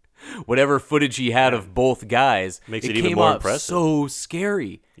whatever footage he had of both guys. Makes it even more impressive. So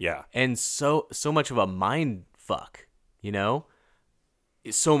scary. Yeah. And so much of a mind fuck,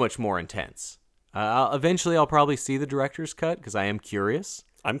 It's so much more intense. Eventually I'll probably see the director's cut because I am curious.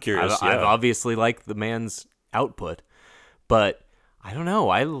 I'm curious. I've obviously liked the man's output, but I don't know.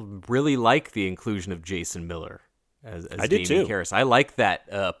 I really like the inclusion of Jason Miller as I did Damien too. Karras. I like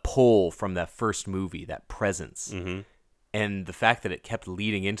that pull from that first movie, that presence, and the fact that it kept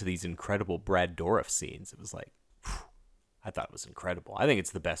leading into these incredible Brad Dourif scenes. It was like, I thought it was incredible. I think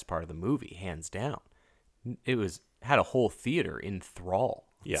it's the best part of the movie, hands down. It had a whole theater in thrall,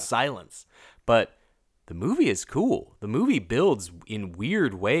 silence, but the movie is cool. The movie builds in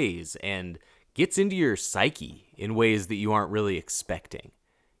weird ways and gets into your psyche in ways that you aren't really expecting.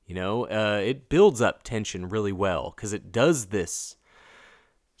 You know, it builds up tension really well because it does this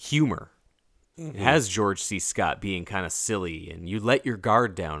humor. It has George C. Scott being kind of silly, and you let your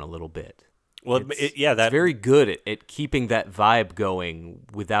guard down a little bit. Well, It's very good at keeping that vibe going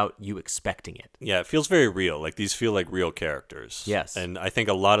without you expecting it. Yeah, it feels very real. Like, these feel like real characters. Yes. And I think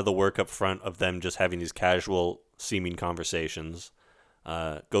a lot of the work up front of them just having these casual seeming conversations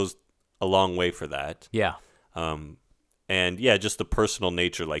goes a long way for that. Yeah. And yeah, just the personal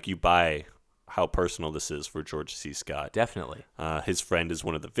nature. Like, you buy how personal this is for George C. Scott. Definitely. His friend is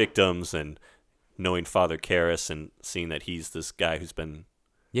one of the victims, and knowing Father Karras and seeing that he's this guy who's been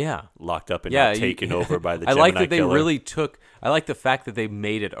locked up and not taken over by the Gemini I like that killer. they really took. I like the fact that they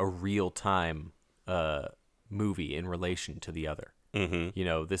made it a real time movie in relation to the other. Mm-hmm. You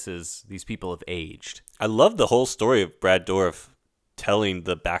know, these people have aged. I love the whole story of Brad Dourif telling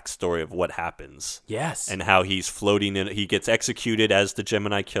the backstory of what happens. Yes, and how he's floating in. He gets executed as the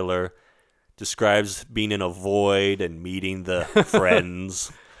Gemini killer. Describes being in a void and meeting the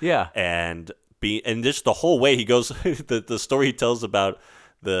friends. Yeah, and just the whole way he goes. the story he tells about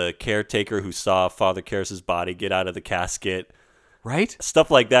the caretaker who saw Father Karras' body get out of the casket, right? Stuff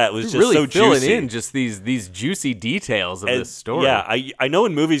like that was just really so filling juicy. in just these juicy details of this story. Yeah, I know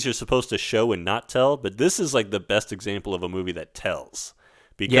in movies you're supposed to show and not tell, but this is like the best example of a movie that tells.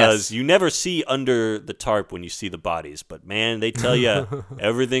 Because you never see under the tarp when you see the bodies, but man, they tell you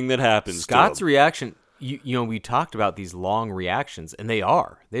everything that happens. Scott's to him. reaction, you know, we talked about these long reactions, and they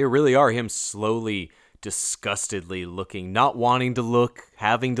really are him slowly, disgustedly looking, not wanting to look,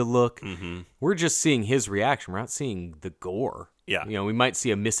 having to look. Mm-hmm. We're just seeing his reaction. We're not seeing the gore. Yeah, you know, we might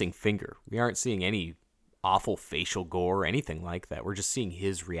see a missing finger. We aren't seeing any awful facial gore or anything like that. We're just seeing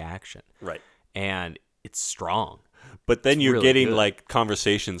his reaction. Right, and it's strong. But then you're really getting good. like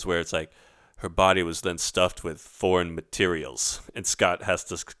conversations where it's like her body was then stuffed with foreign materials, and Scott has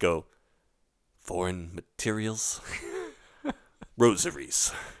to go, foreign materials?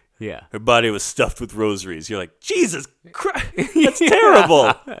 Rosaries. Yeah. Her body was stuffed with rosaries. You're like, Jesus Christ, that's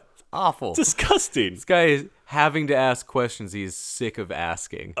terrible. It's awful. Disgusting. This guy is having to ask questions he's sick of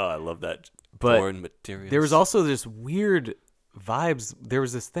asking. Oh, I love that. But foreign materials. There was also this weird vibes. There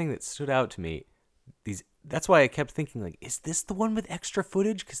was this thing that stood out to me. That's why I kept thinking, like, is this the one with extra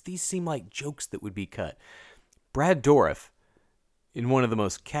footage? Because these seem like jokes that would be cut. Brad Dourif, in one of the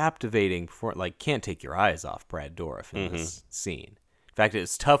most captivating, can't take your eyes off Brad Dourif in this scene. In fact,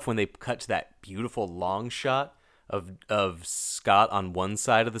 it's tough when they cut to that beautiful long shot of Scott on one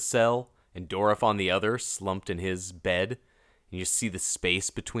side of the cell and Dourif on the other, slumped in his bed, and you see the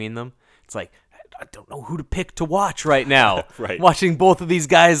space between them. It's like, I don't know who to pick to watch right now. Right. Watching both of these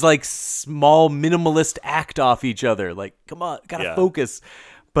guys like small minimalist act off each other. Like, come on, gotta focus.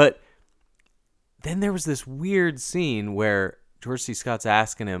 But then there was this weird scene where George C. Scott's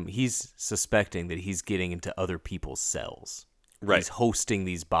asking him, he's suspecting that he's getting into other people's cells. Right. He's hosting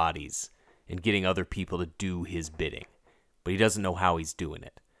these bodies and getting other people to do his bidding. But he doesn't know how he's doing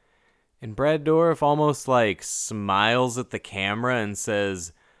it. And Brad Dourif almost like smiles at the camera and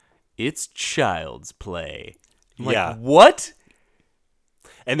says, "It's child's play." I'm like, what?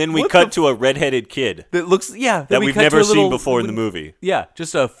 And then we cut to a redheaded kid that looks, that we've never seen before in the movie. Yeah,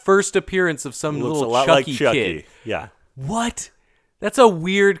 just a first appearance of some Looks little a lot Chucky like Chucky. kid. Yeah. What? That's a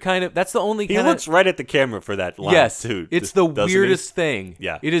weird kind of. That's the only He kind looks right at the camera for that line, yes, too. It's the doesn't he? weirdest thing.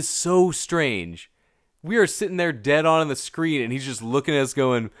 Yeah. It is so strange. We are sitting there dead on the screen, and he's just looking at us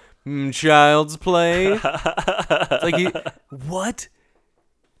going, child's play? It's like, what?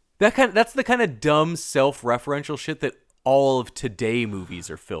 That's the kind of dumb self-referential shit that all of today movies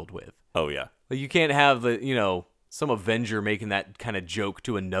are filled with. Oh, yeah. Like, you can't have some Avenger making that kind of joke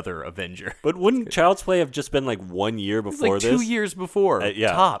to another Avenger. But wouldn't Child's Play have just been like 1 year before it's like this? 2 years before,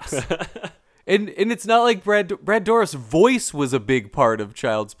 yeah. tops. And it's not like Brad Dourif's voice was a big part of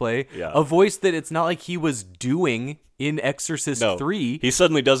Child's Play. Yeah. A voice that it's not like he was doing in Exorcist 3. He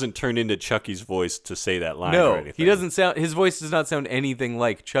suddenly doesn't turn into Chucky's voice to say that line or anything. He doesn't sound. His voice does not sound anything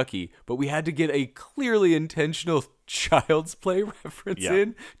like Chucky. But we had to get a clearly intentional Child's Play reference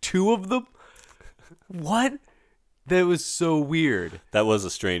in. 2 of them. What? That was so weird. That was a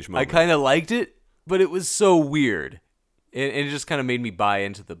strange moment. I kind of liked it, but it was so weird, and it just kind of made me buy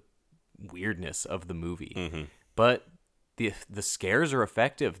into the weirdness of the movie. Mm-hmm. But the scares are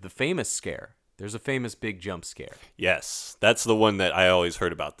effective. The famous scare. There's a famous big jump scare. Yes, that's the one that I always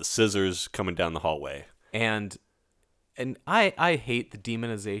heard about. The scissors coming down the hallway. And I hate the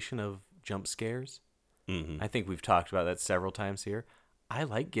demonization of jump scares. Mm-hmm. I think we've talked about that several times here. I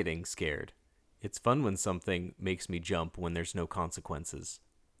like getting scared. It's fun when something makes me jump when there's no consequences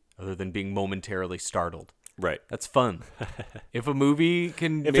other than being momentarily startled. Right. That's fun. If a movie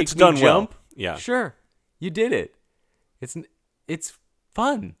can If make it's me done jump, well, yeah. sure, you did it. It's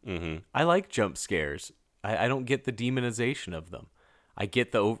fun. Mm-hmm. I like jump scares. I don't get the demonization of them. I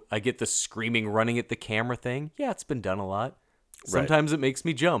get the screaming, running at the camera thing. Yeah, it's been done a lot. Sometimes it makes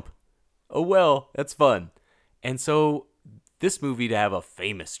me jump. Oh well, that's fun. And so this movie to have a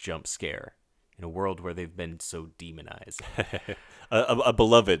famous jump scare in a world where they've been so demonized. a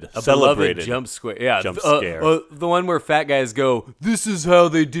beloved, A celebrated beloved jump scare. Yeah, jump scare. The one where fat guys go, "This is how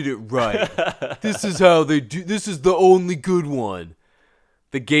they did it right. This is how they do. This is the only good one."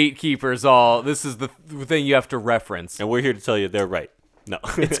 The gatekeepers this is the thing you have to reference. And we're here to tell you they're right. No.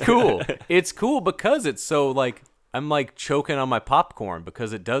 It's cool. It's cool because it's so like I'm like choking on my popcorn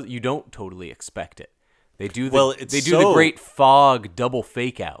because you don't totally expect it. They do the great fog double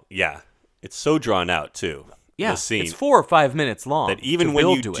fake out. Yeah. It's so drawn out too. Yeah, the scene. it's 4 or 5 minutes long. That even when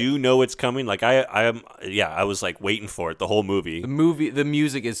you do know it's coming, like I was like waiting for it the whole movie. The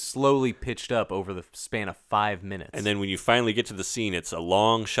music is slowly pitched up over the span of 5 minutes. And then when you finally get to the scene, it's a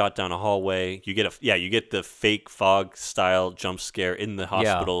long shot down a hallway. You get the fake fog style jump scare in the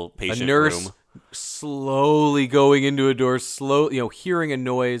hospital patient a nurse room. Slowly going into a door, hearing a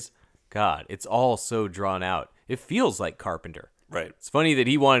noise. God, it's all so drawn out. It feels like Carpenter. Right. It's funny that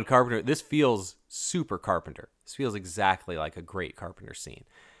he wanted Carpenter. This feels super Carpenter. This feels exactly like a great Carpenter scene.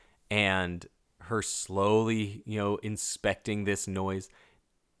 And her slowly, inspecting this noise.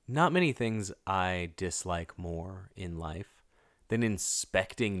 Not many things I dislike more in life than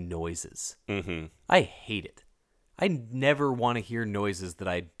inspecting noises. Mm-hmm. I hate it. I never want to hear noises that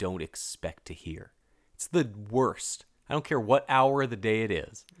I don't expect to hear. It's the worst. I don't care what hour of the day it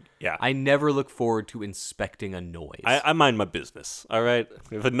is. Yeah. I never look forward to inspecting a noise. I mind my business, all right?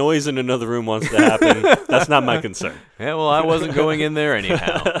 If a noise in another room wants to happen, that's not my concern. Yeah, well, I wasn't going in there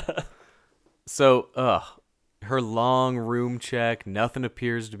anyhow. So, her long room check, nothing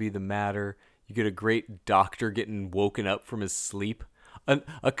appears to be the matter. You get a great doctor getting woken up from his sleep.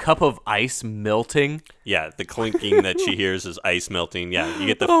 A cup of ice melting. Yeah, the clinking that she hears is ice melting. Yeah, you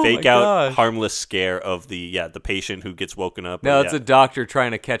get the fake out harmless scare of the patient who gets woken up. No, it's a doctor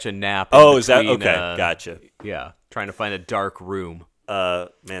trying to catch a nap. Oh, is that okay? Gotcha. Yeah, trying to find a dark room.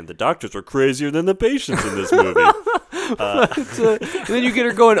 Man, the doctors were crazier than the patients in this movie. And then you get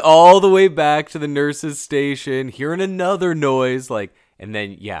her going all the way back to the nurse's station, hearing another noise, and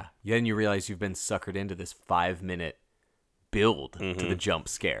then you realize you've been suckered into this 5-minute build to the jump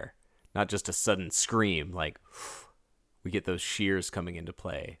scare, not just a sudden scream. Like we get those shears coming into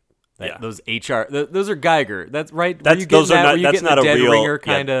play. Those those are Geiger. That's right. That's not a real ringer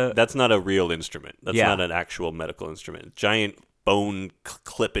kind of. That's not a real instrument. That's not an actual medical instrument. Giant bone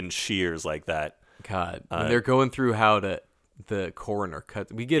clipping shears like that. God, when they're going through how to the coroner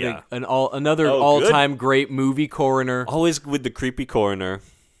cut. We get another all-time great movie coroner. Always with the creepy coroner.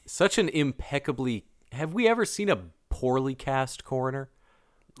 Such an impeccably. Have we ever seen a poorly cast coroner?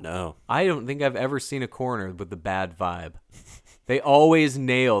 No. I don't think I've ever seen a coroner with the bad vibe. They always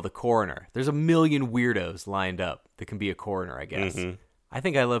nail the coroner. There's a million weirdos lined up that can be a coroner, I guess. Mm-hmm. I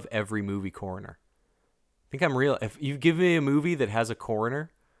think I love every movie coroner. I think I'm real. If you give me a movie that has a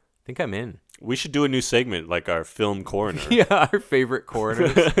coroner, I think I'm in. We should do a new segment like our film coroner. Yeah, our favorite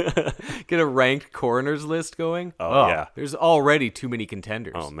coroners. Get a ranked coroners list going. Oh, yeah. There's already too many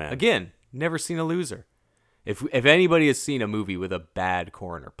contenders. Oh, man. Again, never seen a loser. If anybody has seen a movie with a bad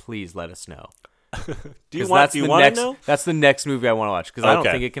coroner, please let us know. Do you want to know? That's the next movie I want to watch because I don't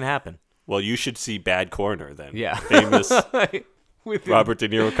think it can happen. Well, you should see Bad Coroner then. Yeah. Famous Robert De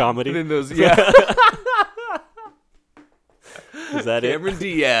Niro comedy. Within those, yeah. Is that Cameron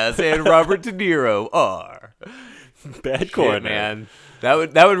Diaz and Robert De Niro are Bad Coroner. Man, that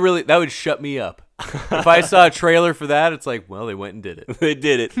would shut me up. If I saw a trailer for that, it's like, well, they went and did it. They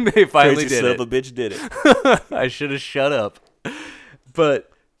did it. They finally did it. Son of a bitch did it. I should have shut up.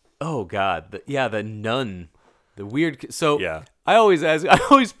 But oh god, the nun, the weird. So yeah. I always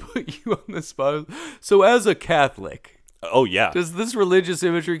put you on the spot. So as a Catholic. Oh, yeah. Does this religious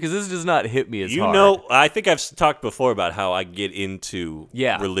imagery, because this does not hit me as hard. You know, I think I've talked before about how I get into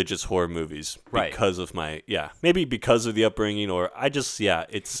religious horror movies because of maybe because of the upbringing, or I just,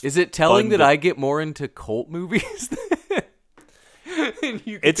 it's Is it telling that I get more into cult movies?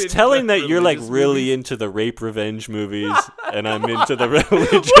 It's telling that you're like really movies? into the rape revenge movies, and I'm into the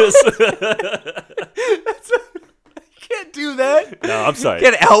religious. I can't do that. No, I'm sorry. You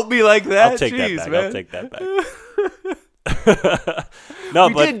can't help me like that. I'll take Jeez, that back. Man. I'll take that back. No,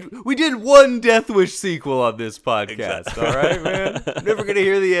 we did one Death Wish sequel on this podcast. Exactly. All right, man. I'm never gonna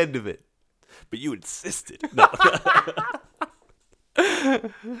hear the end of it. But you insisted. No. I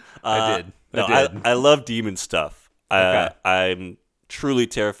did. No, I did. I love demon stuff. Okay. I'm truly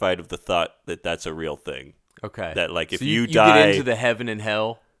terrified of the thought that that's a real thing. Okay. That like if so you you die, get into the heaven and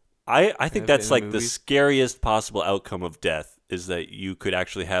hell. I think that's in like the movies? scariest possible outcome of death is that you could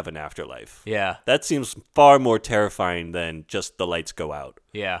actually have an afterlife. Yeah. That seems far more terrifying than just the lights go out.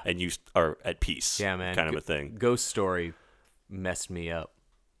 Yeah. And you are at peace. Yeah, man. Kind of a thing. Ghost Story messed me up.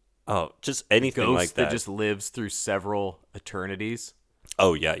 Oh, just anything Ghost like that. that just lives through several eternities.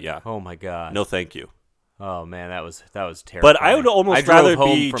 Oh yeah. Oh my god. No, thank you. Oh man, that was terrifying. But I would almost drove rather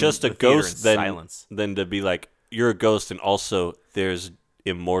home be from just a the theater ghost in silence. than to be like you're a ghost and also there's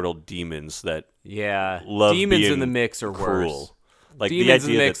immortal demons that Yeah, love demons being in the mix are cruel. worse. Like demons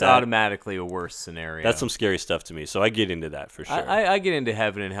the in idea the mix that automatically a worse scenario. that's some scary stuff to me. So I get into that for sure. I get into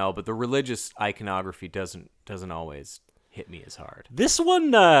heaven and hell, but the religious iconography doesn't always hit me as hard. This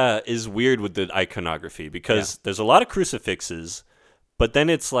one is weird with the iconography because there's a lot of crucifixes, but then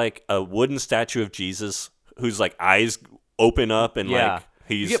it's like a wooden statue of Jesus whose like eyes open up and like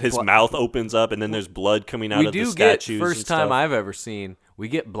his mouth opens up and then there's blood coming out of the statues. We do get, first and time stuff. I've ever seen, we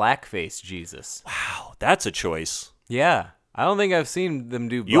get blackface Jesus. Wow, that's a choice. Yeah. I don't think I've seen them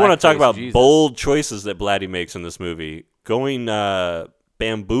do blackface You want to talk about Jesus. bold choices that Blatty makes in this movie. Going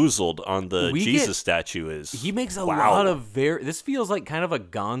bamboozled on the Jesus statue is... He makes a lot of this feels like kind of a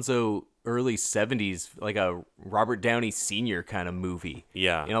gonzo early 70s, like a Robert Downey Sr. kind of movie.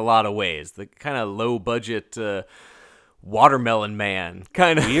 Yeah. In a lot of ways. The kind of low budget Watermelon Man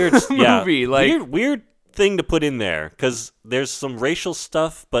kind of Weird, movie. Like weird thing to put in there because there's some racial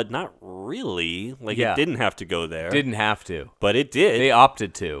stuff, but not really. Like it didn't have to go there. Didn't have to. But it did. They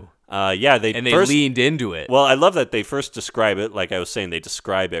opted to. They first leaned into it. Well, I love that they first describe it. Like I was saying, they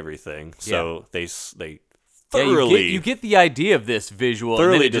describe everything. So they thoroughly you get the idea of this visual,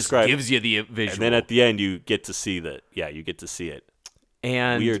 and then it just describe gives you the visual. And then at the end, you get to see that. Yeah, you get to see it.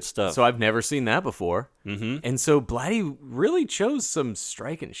 And weird stuff. So I've never seen that before. Mm-hmm. And so Blatty really chose some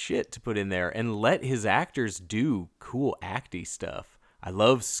striking shit to put in there and let his actors do cool acty stuff. I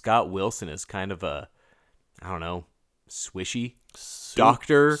love Scott Wilson as kind of a, I don't know, swishy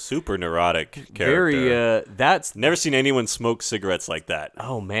doctor. Super neurotic character. Very, that's... Never seen anyone smoke cigarettes like that.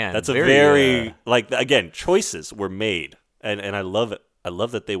 Oh, man. That's a very like, again, choices were made. And I love it. I love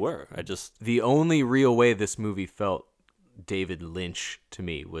that they were. The only real way this movie felt David Lynch to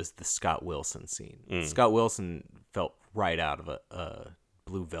me was the Scott Wilson scene. Scott Wilson felt right out of a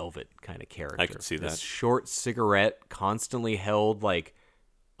Blue Velvet kind of character. I can see this that. Short cigarette constantly held like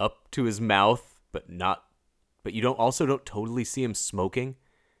up to his mouth, but you don't totally see him smoking.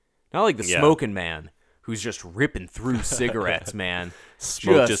 Not like the smoking man who's just ripping through cigarettes, man.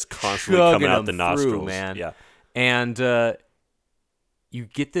 Smoke just constantly coming out the nostrils, man. Yeah. And you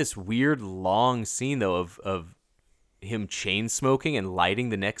get this weird long scene though of him chain smoking and lighting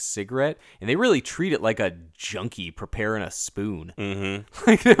the next cigarette, and they really treat it like a junkie preparing a spoon. Mm-hmm.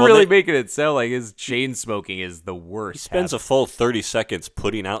 Like they're really making it sound like his chain smoking is the worst. He spends a full 30 seconds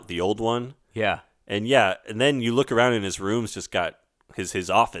putting out the old one. Yeah. And then you look around in his room's just got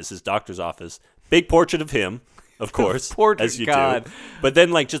his office, his doctor's office. Big portrait of him, of course, as you do. But then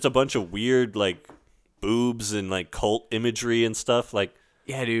like just a bunch of weird like boobs and like cult imagery and stuff like.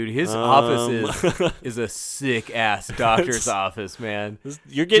 Yeah, dude, his office is a sick-ass doctor's office, man.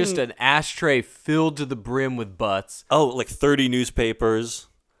 You're getting just an ashtray filled to the brim with butts. Oh, like 30 newspapers.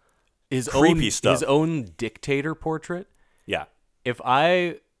 Creepy stuff. His own dictator portrait. Yeah. If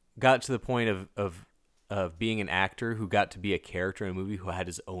I got to the point of being an actor who got to be a character in a movie who had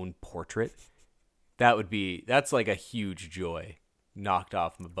his own portrait, that's like a huge joy. Knocked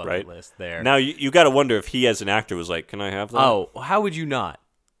off my bucket list there. Now you got to wonder if he as an actor was like, "Can I have that?" Oh, how would you not?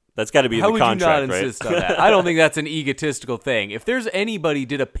 That's got to be in the contract, how would you not insist on that? I don't think that's an egotistical thing. If there's anybody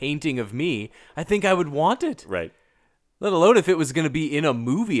did a painting of me, I think I would want it. Right. Let alone if it was going to be in a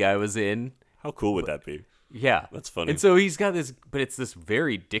movie I was in. How cool would that be? Yeah, that's funny. And so he's got this, but it's this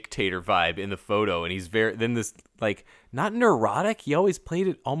very dictator vibe in the photo, and he's this like not neurotic. He always played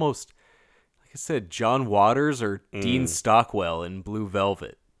it almost. I said John Waters or Dean Stockwell in Blue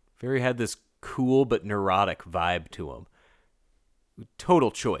Velvet. Very had this cool but neurotic vibe to him.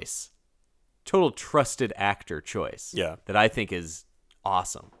 Total choice. Total trusted actor choice. Yeah. That I think is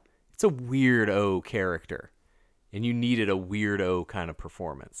awesome. It's a weirdo character. And you needed a weirdo kind of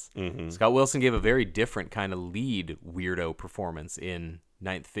performance. Mm-hmm. Scott Wilson gave a very different kind of lead weirdo performance in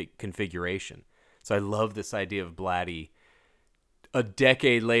Ninth Configuration. So I love this idea of Blatty a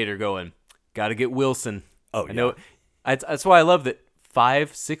decade later going, got to get Wilson. Oh, I know. That's why I love that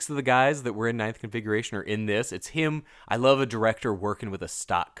 5-6 of the guys that were in Ninth Configuration are in this. It's him. I love a director working with a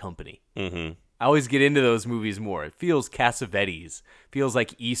stock company. Mm-hmm. I always get into those movies more. It feels Cassavetes. Feels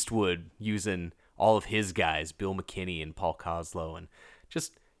like Eastwood using all of his guys, Bill McKinney and Paul Koslow, and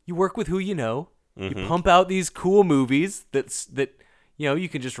just you work with who you know. You pump out these cool movies that you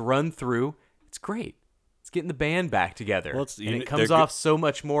can just run through. It's great. It's getting the band back together, and it comes off so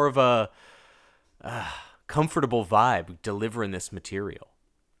much more of a comfortable vibe delivering this material.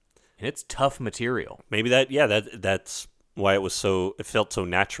 And it's tough material. Maybe that's why it felt so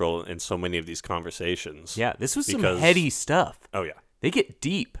natural in so many of these conversations. Yeah, this was some heady stuff. Oh yeah. They get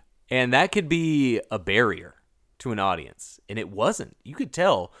deep, and that could be a barrier to an audience, and it wasn't. You could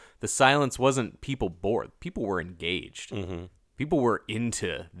tell the silence wasn't people bored. People were engaged. People were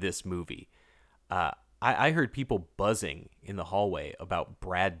into this movie. I heard people buzzing in the hallway about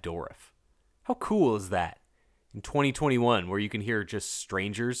Brad Dourif. How cool is that? In 2021, where you can hear just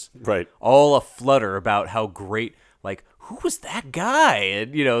strangers, right, all aflutter about how great, like, who was that guy?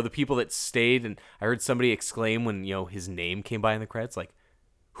 And, the people that stayed, and I heard somebody exclaim when, his name came by in the credits, like,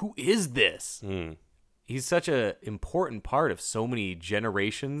 who is this? He's such an important part of so many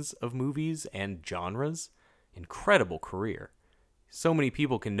generations of movies and genres. Incredible career. So many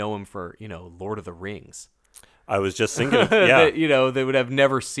people can know him for, Lord of the Rings. I was just thinking of, yeah. They would have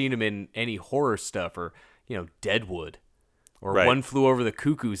never seen him in any horror stuff or, Deadwood or right. One Flew Over the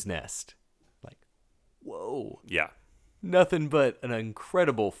Cuckoo's Nest. Like, whoa. Yeah. Nothing but an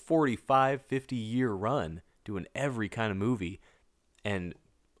incredible 45, 50-year run doing every kind of movie and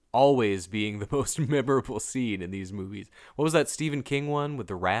always being the most memorable scene in these movies. What was that Stephen King one with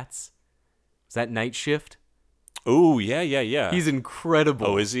the rats? Was that Night Shift? Oh, yeah. He's incredible.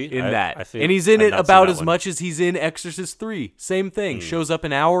 Oh, is he? In that. I think and he's in it about as one. much as he's in Exorcist 3. Same thing. Shows up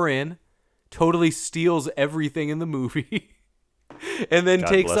an hour in, totally steals everything in the movie, and then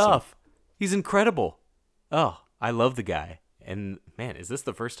takes off. He's incredible. Oh, I love the guy. And, man, is this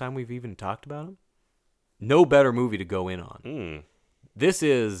the first time we've even talked about him? No better movie to go in on. This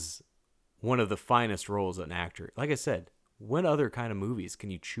is one of the finest roles an actor. Like I said, when other kind of movies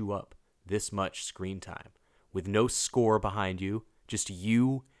can you chew up this much screen time with no score behind you, just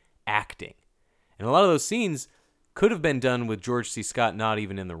you acting? And a lot of those scenes could have been done with George C. Scott not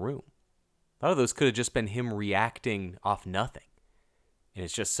even in the room. A lot of those could have just been him reacting off nothing. And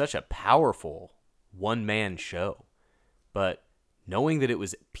it's just such a powerful one-man show. But knowing that it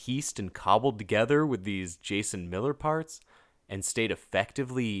was pieced and cobbled together with these Jason Miller parts and stayed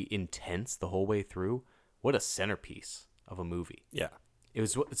effectively intense the whole way through, what a centerpiece of a movie. Yeah. It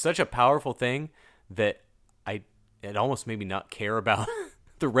was such a powerful thing that it almost made me not care about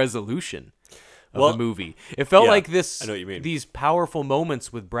the resolution of the movie. It felt like this. I know what you mean. These powerful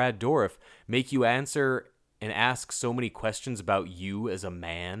moments with Brad Dourif make you answer and ask so many questions about you as a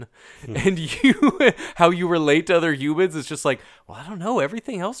man and how you relate to other humans. It's just like, well, I don't know.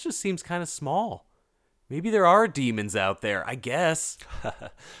 Everything else just seems kind of small. Maybe there are demons out there, I guess.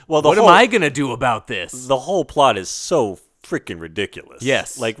 Well, what am I going to do about this? The whole plot is so freaking ridiculous.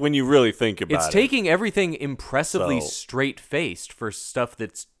 Yes. Like, when you really think about it. It's taking everything impressively straight-faced for stuff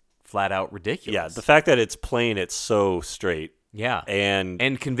that's flat out ridiculous. Yeah, the fact that it's playing it so straight. Yeah. And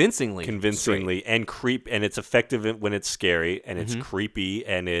convincingly straight. And it's effective when it's scary, and it's creepy,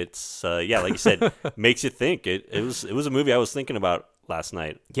 and it's like you said, makes you think. It was a movie I was thinking about last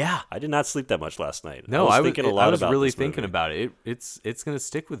night. Yeah. I did not sleep that much last night. No, I was thinking a lot I was about really this thinking movie. about it. It's going to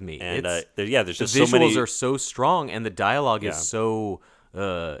stick with me. And there's just the so many. visuals are so strong, and the dialogue is so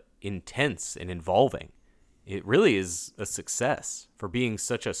intense and involving. It really is a success for being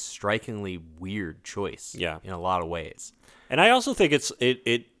such a strikingly weird choice. Yeah. In a lot of ways. And I also think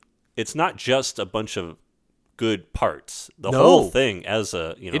it's not just a bunch of good parts. The whole thing as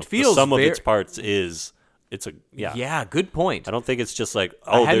it feels the sum of its parts is good point. I don't think it's just like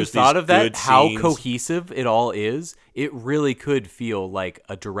I hadn't there's thought these of that good how scenes. cohesive it all is. It really could feel like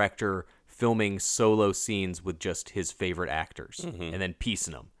a director filming solo scenes with just his favorite actors and then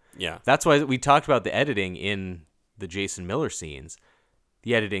piecing them. Yeah. That's why we talked about the editing in the Jason Miller scenes.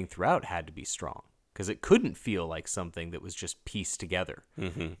 The editing throughout had to be strong because it couldn't feel like something that was just pieced together.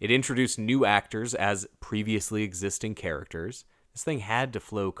 It introduced new actors as previously existing characters. This thing had to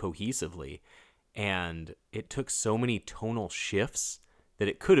flow cohesively, and it took so many tonal shifts that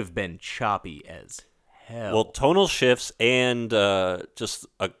it could have been choppy as hell. Well, tonal shifts and just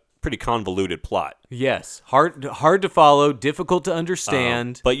a pretty convoluted plot. Yes, hard to follow, difficult to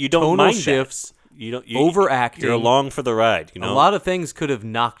understand. But you don't tonal mind shifts. That. You overacting. You're along for the ride. You know, a lot of things could have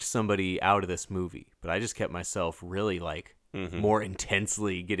knocked somebody out of this movie, but I just kept myself really more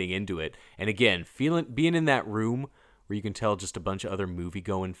intensely getting into it. And again, being in that room where you can tell just a bunch of other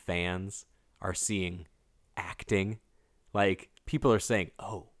movie-going fans are seeing acting. Like, people are saying,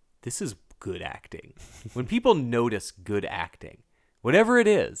 "Oh, this is good acting. When people notice good acting, whatever it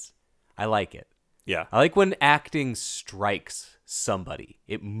is, I like it. Yeah. I like when acting strikes somebody.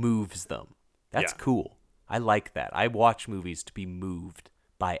 It moves them. That's cool. I like that. I watch movies to be moved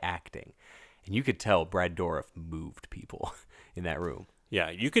by acting. And you could tell Brad Dourif moved people in that room. Yeah,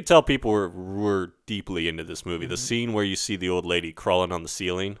 you could tell people were deeply into this movie. The scene where you see the old lady crawling on the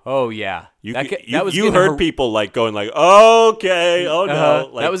ceiling. Oh, yeah. You heard people like going like, okay, oh no.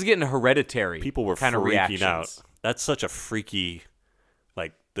 Like, that was getting hereditary. People were kind of freaking reactions. out. That's such a freaky,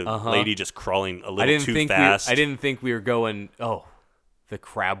 like the lady just crawling a little too fast. fast. I didn't think we were going, the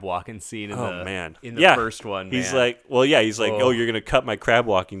crab walking scene in the first one. He's man. like, he's like, you're going to cut my crab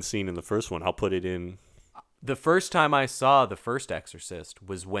walking scene in the first one. I'll put it in. The first time I saw the first Exorcist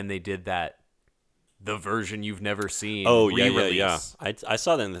was when they did the version you've never seen. Oh, re-release. yeah. I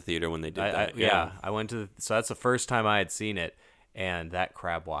saw that in the theater when they did that. Yeah, I went to. So that's the first time I had seen it, and that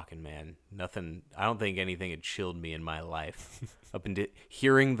crab walking, man, nothing. I don't think anything had chilled me in my life. Up into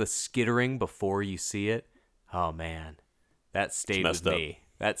hearing the skittering before you see it. Oh man, that stayed with me.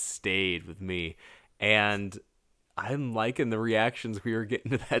 That stayed with me, and I'm liking the reactions we were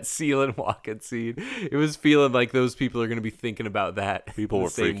getting to that ceiling walking scene. It was feeling like those people are going to be thinking about that. People were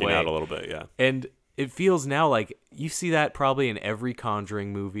freaking out a little bit, yeah. And it feels now like you see that probably in every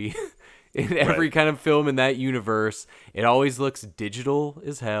Conjuring movie, in every kind of film in that universe. It always looks digital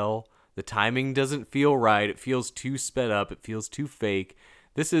as hell. The timing doesn't feel right. It feels too sped up. It feels too fake.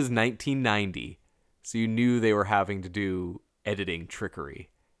 This is 1990, so you knew they were having to do editing trickery.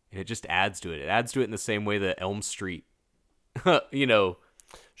 And it just adds to it. It adds to it in the same way that Elm Street,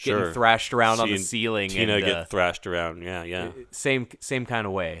 getting thrashed around on the ceiling. Tina get thrashed around. Yeah. Same kind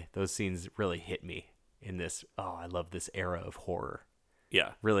of way. Those scenes really hit me in this. Oh, I love this era of horror.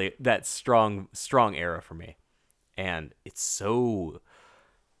 Yeah. Really, that strong era for me. And it's so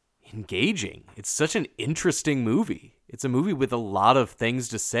engaging. It's such an interesting movie. It's a movie with a lot of things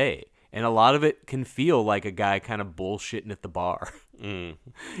to say. And a lot of it can feel like a guy kind of bullshitting at the bar.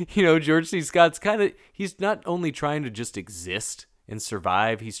 George C. Scott's he's not only trying to just exist and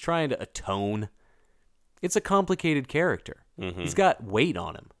survive, he's trying to atone. It's a complicated character. He's got weight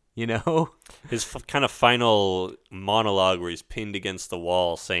on him, His kind of final monologue where he's pinned against the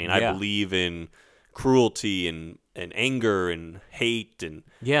wall saying, I believe in cruelty and anger and hate and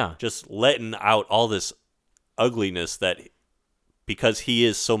just letting out all this ugliness that... Because he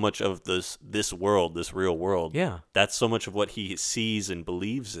is so much of this world, this real world. Yeah. That's so much of what he sees and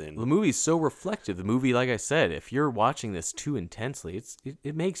believes in. The movie's so reflective. The movie, like I said, if you're watching this too intensely,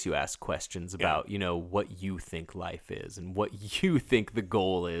 it makes you ask questions about, what you think life is and what you think the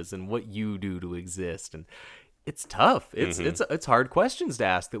goal is and what you do to exist. And it's tough. It's hard questions to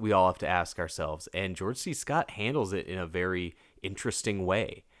ask that we all have to ask ourselves. And George C. Scott handles it in a very interesting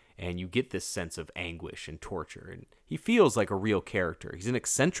way. And you get this sense of anguish and torture. And he feels like a real character. He's an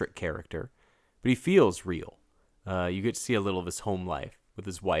eccentric character, but he feels real. You get to see a little of his home life with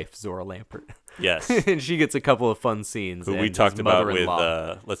his wife, Zora Lampert. Yes. And she gets a couple of fun scenes. Who we talked about with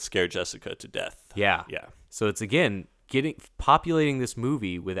Let's Scare Jessica to Death. Yeah. Yeah. So it's, again, populating this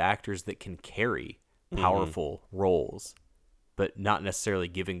movie with actors that can carry powerful roles, but not necessarily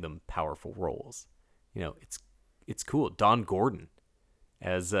giving them powerful roles. It's cool. Don Gordon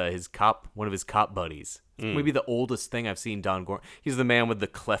as one of his cop buddies. Maybe the oldest thing I've seen Don Gordon. He's the man with the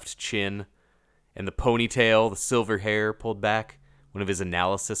cleft chin and the ponytail, the silver hair pulled back. One of his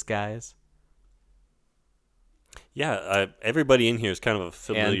analysis guys. Yeah, everybody in here is kind of a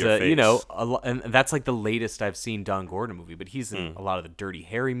familiar face. And that's like the latest I've seen Don Gordon movie, but he's in a lot of the Dirty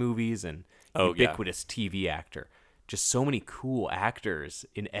Harry movies and ubiquitous TV actor. Just so many cool actors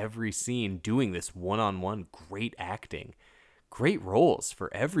in every scene doing this one-on-one great acting. Great roles for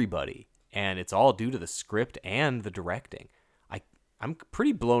everybody, and it's all due to the script and the directing. I'm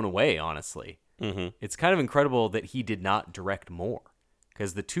pretty blown away, honestly. It's kind of incredible that he did not direct more,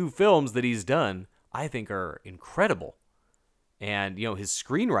 because the two films that he's done, I think, are incredible. And his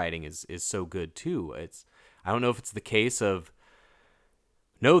screenwriting is so good too. I don't know if it's the case of,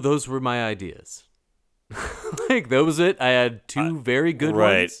 no, those were my ideas. Like, that was it. I had two very good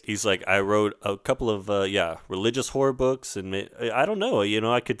ones. He's like, I wrote a couple of religious horror books, and I don't know.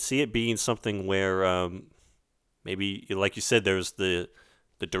 I could see it being something where maybe, like you said, there's the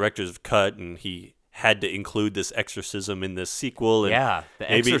director's cut, and he had to include this exorcism in this sequel. And the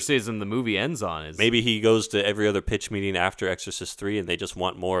exorcism the movie ends on is... Maybe he goes to every other pitch meeting after Exorcist 3, and they just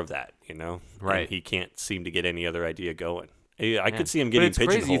want more of that, Right. And he can't seem to get any other idea going. I could see him getting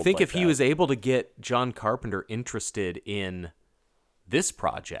pigeonholed. Crazy. You think like if he was able to get John Carpenter interested in this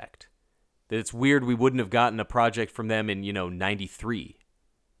project, that it's weird we wouldn't have gotten a project from them in 93.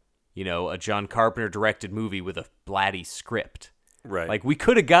 a John Carpenter directed movie with a Blatty script. Right. Like, we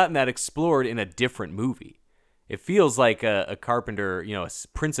could have gotten that explored in a different movie. It feels like a Carpenter, a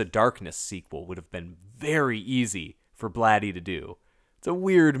Prince of Darkness sequel would have been very easy for Blatty to do. It's a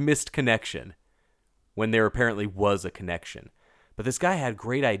weird missed connection when there apparently was a connection. But this guy had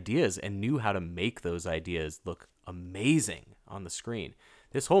great ideas and knew how to make those ideas look amazing on the screen.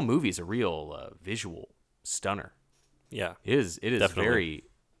 This whole movie is a real visual stunner. Yeah. It is definitely. very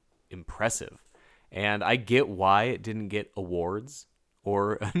impressive. And I get why it didn't get awards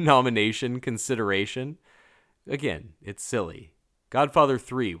or a nomination consideration. Again, it's silly. Godfather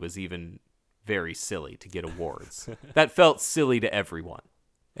 3 was even very silly to get awards. That felt silly to everyone.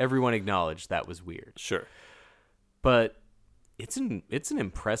 Everyone acknowledged that was weird. Sure. But it's an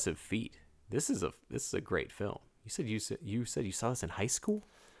impressive feat. This is a great film. You said you saw this in high school?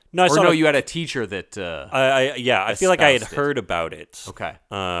 No, you had a teacher that I feel like I had espoused it. heard about it. Okay.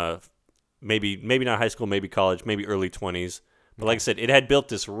 Maybe not high school, maybe college, maybe early 20s. But like I said, it had built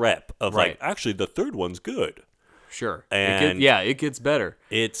this rep of Right. like, actually the third one's good. Sure. And it gets better.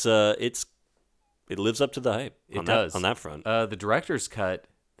 It lives up to the hype. It does. On that front. The director's cut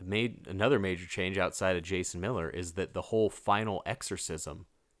made another major change outside of Jason Miller is that the whole final exorcism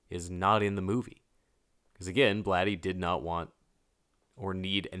is not in the movie. Because again, Blatty did not want or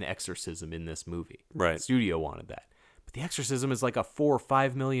need an exorcism in this movie. Right. The studio wanted that. But the exorcism is like a $4 or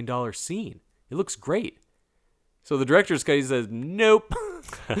 $5 million scene. It looks great. So the director's cut, he says, nope,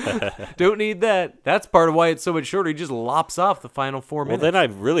 don't need that. That's part of why it's so much shorter. He just lops off the final 4 minutes. Well, then I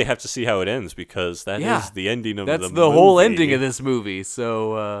really have to see how it ends because that is the ending of the movie. That's the whole ending of this movie.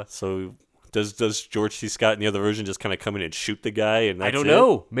 So does George C. Scott in the other version just kind of come in and shoot the guy? And that's I don't it?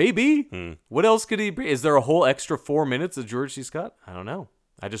 know. Maybe. What else could he bring? Is there a whole extra 4 minutes of George C. Scott? I don't know.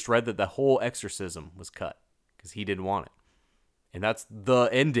 I just read that the whole exorcism was cut because he didn't want it. And that's the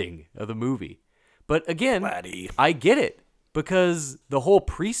ending of the movie. But again, Blatty. I get it because the whole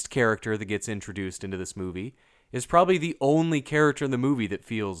priest character that gets introduced into this movie is probably the only character in the movie that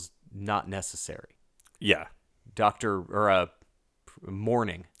feels not necessary. Yeah.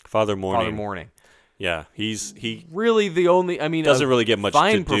 Mourning. Father Mourning. Father Mourning. Yeah, he Really the only, I mean, doesn't really get much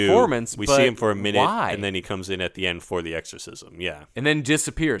fine to do. performance. We but see him for a minute, why? and then he comes in at the end for the exorcism. Yeah. And then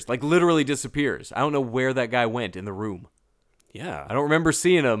disappears, like literally disappears. I don't know where that guy went in the room. Yeah. I don't remember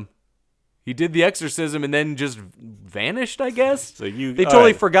seeing him. He did the exorcism and then just vanished, I guess. So they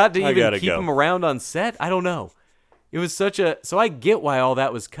totally forgot to even keep go. him around on set. I don't know. It was so I get why all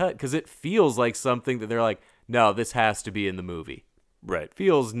that was cut because it feels like something that they're like, no, this has to be in the movie. Right.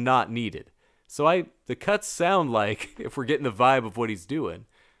 Feels not needed. So the cuts sound like, if we're getting the vibe of what he's doing,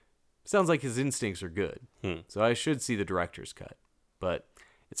 sounds like his instincts are good. So I should see the director's cut. But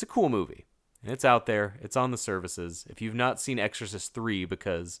it's a cool movie. And it's out there. It's on the services. If you've not seen Exorcist 3,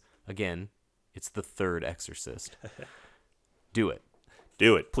 because, again, it's the third Exorcist, do it.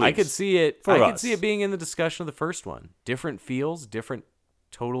 Do it, please. I could see it. For I could us. see it being in the discussion of the first one. Different feels, different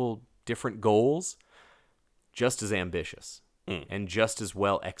goals, just as ambitious and just as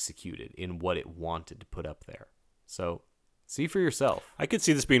well executed in what it wanted to put up there. So, see for yourself. I could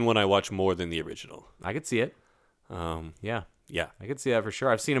see this being one I watch more than the original. I could see it. Yeah. Yeah. I could see that for sure.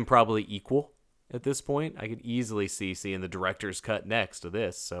 I've seen them probably equal at this point. I could easily see seeing the director's cut next to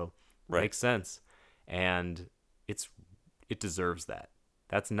this, so Right. makes sense. And it deserves that.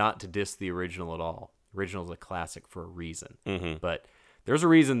 That's not to diss the original at all. The original is a classic for a reason. But there's a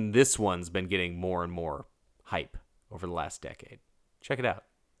reason this one's been getting more and more hype over the last decade. Check it out.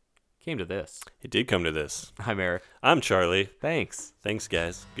 Came to this. It did come to this. I'm Eric. I'm Charlie. Thanks. Thanks,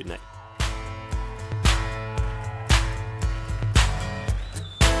 guys. Good night.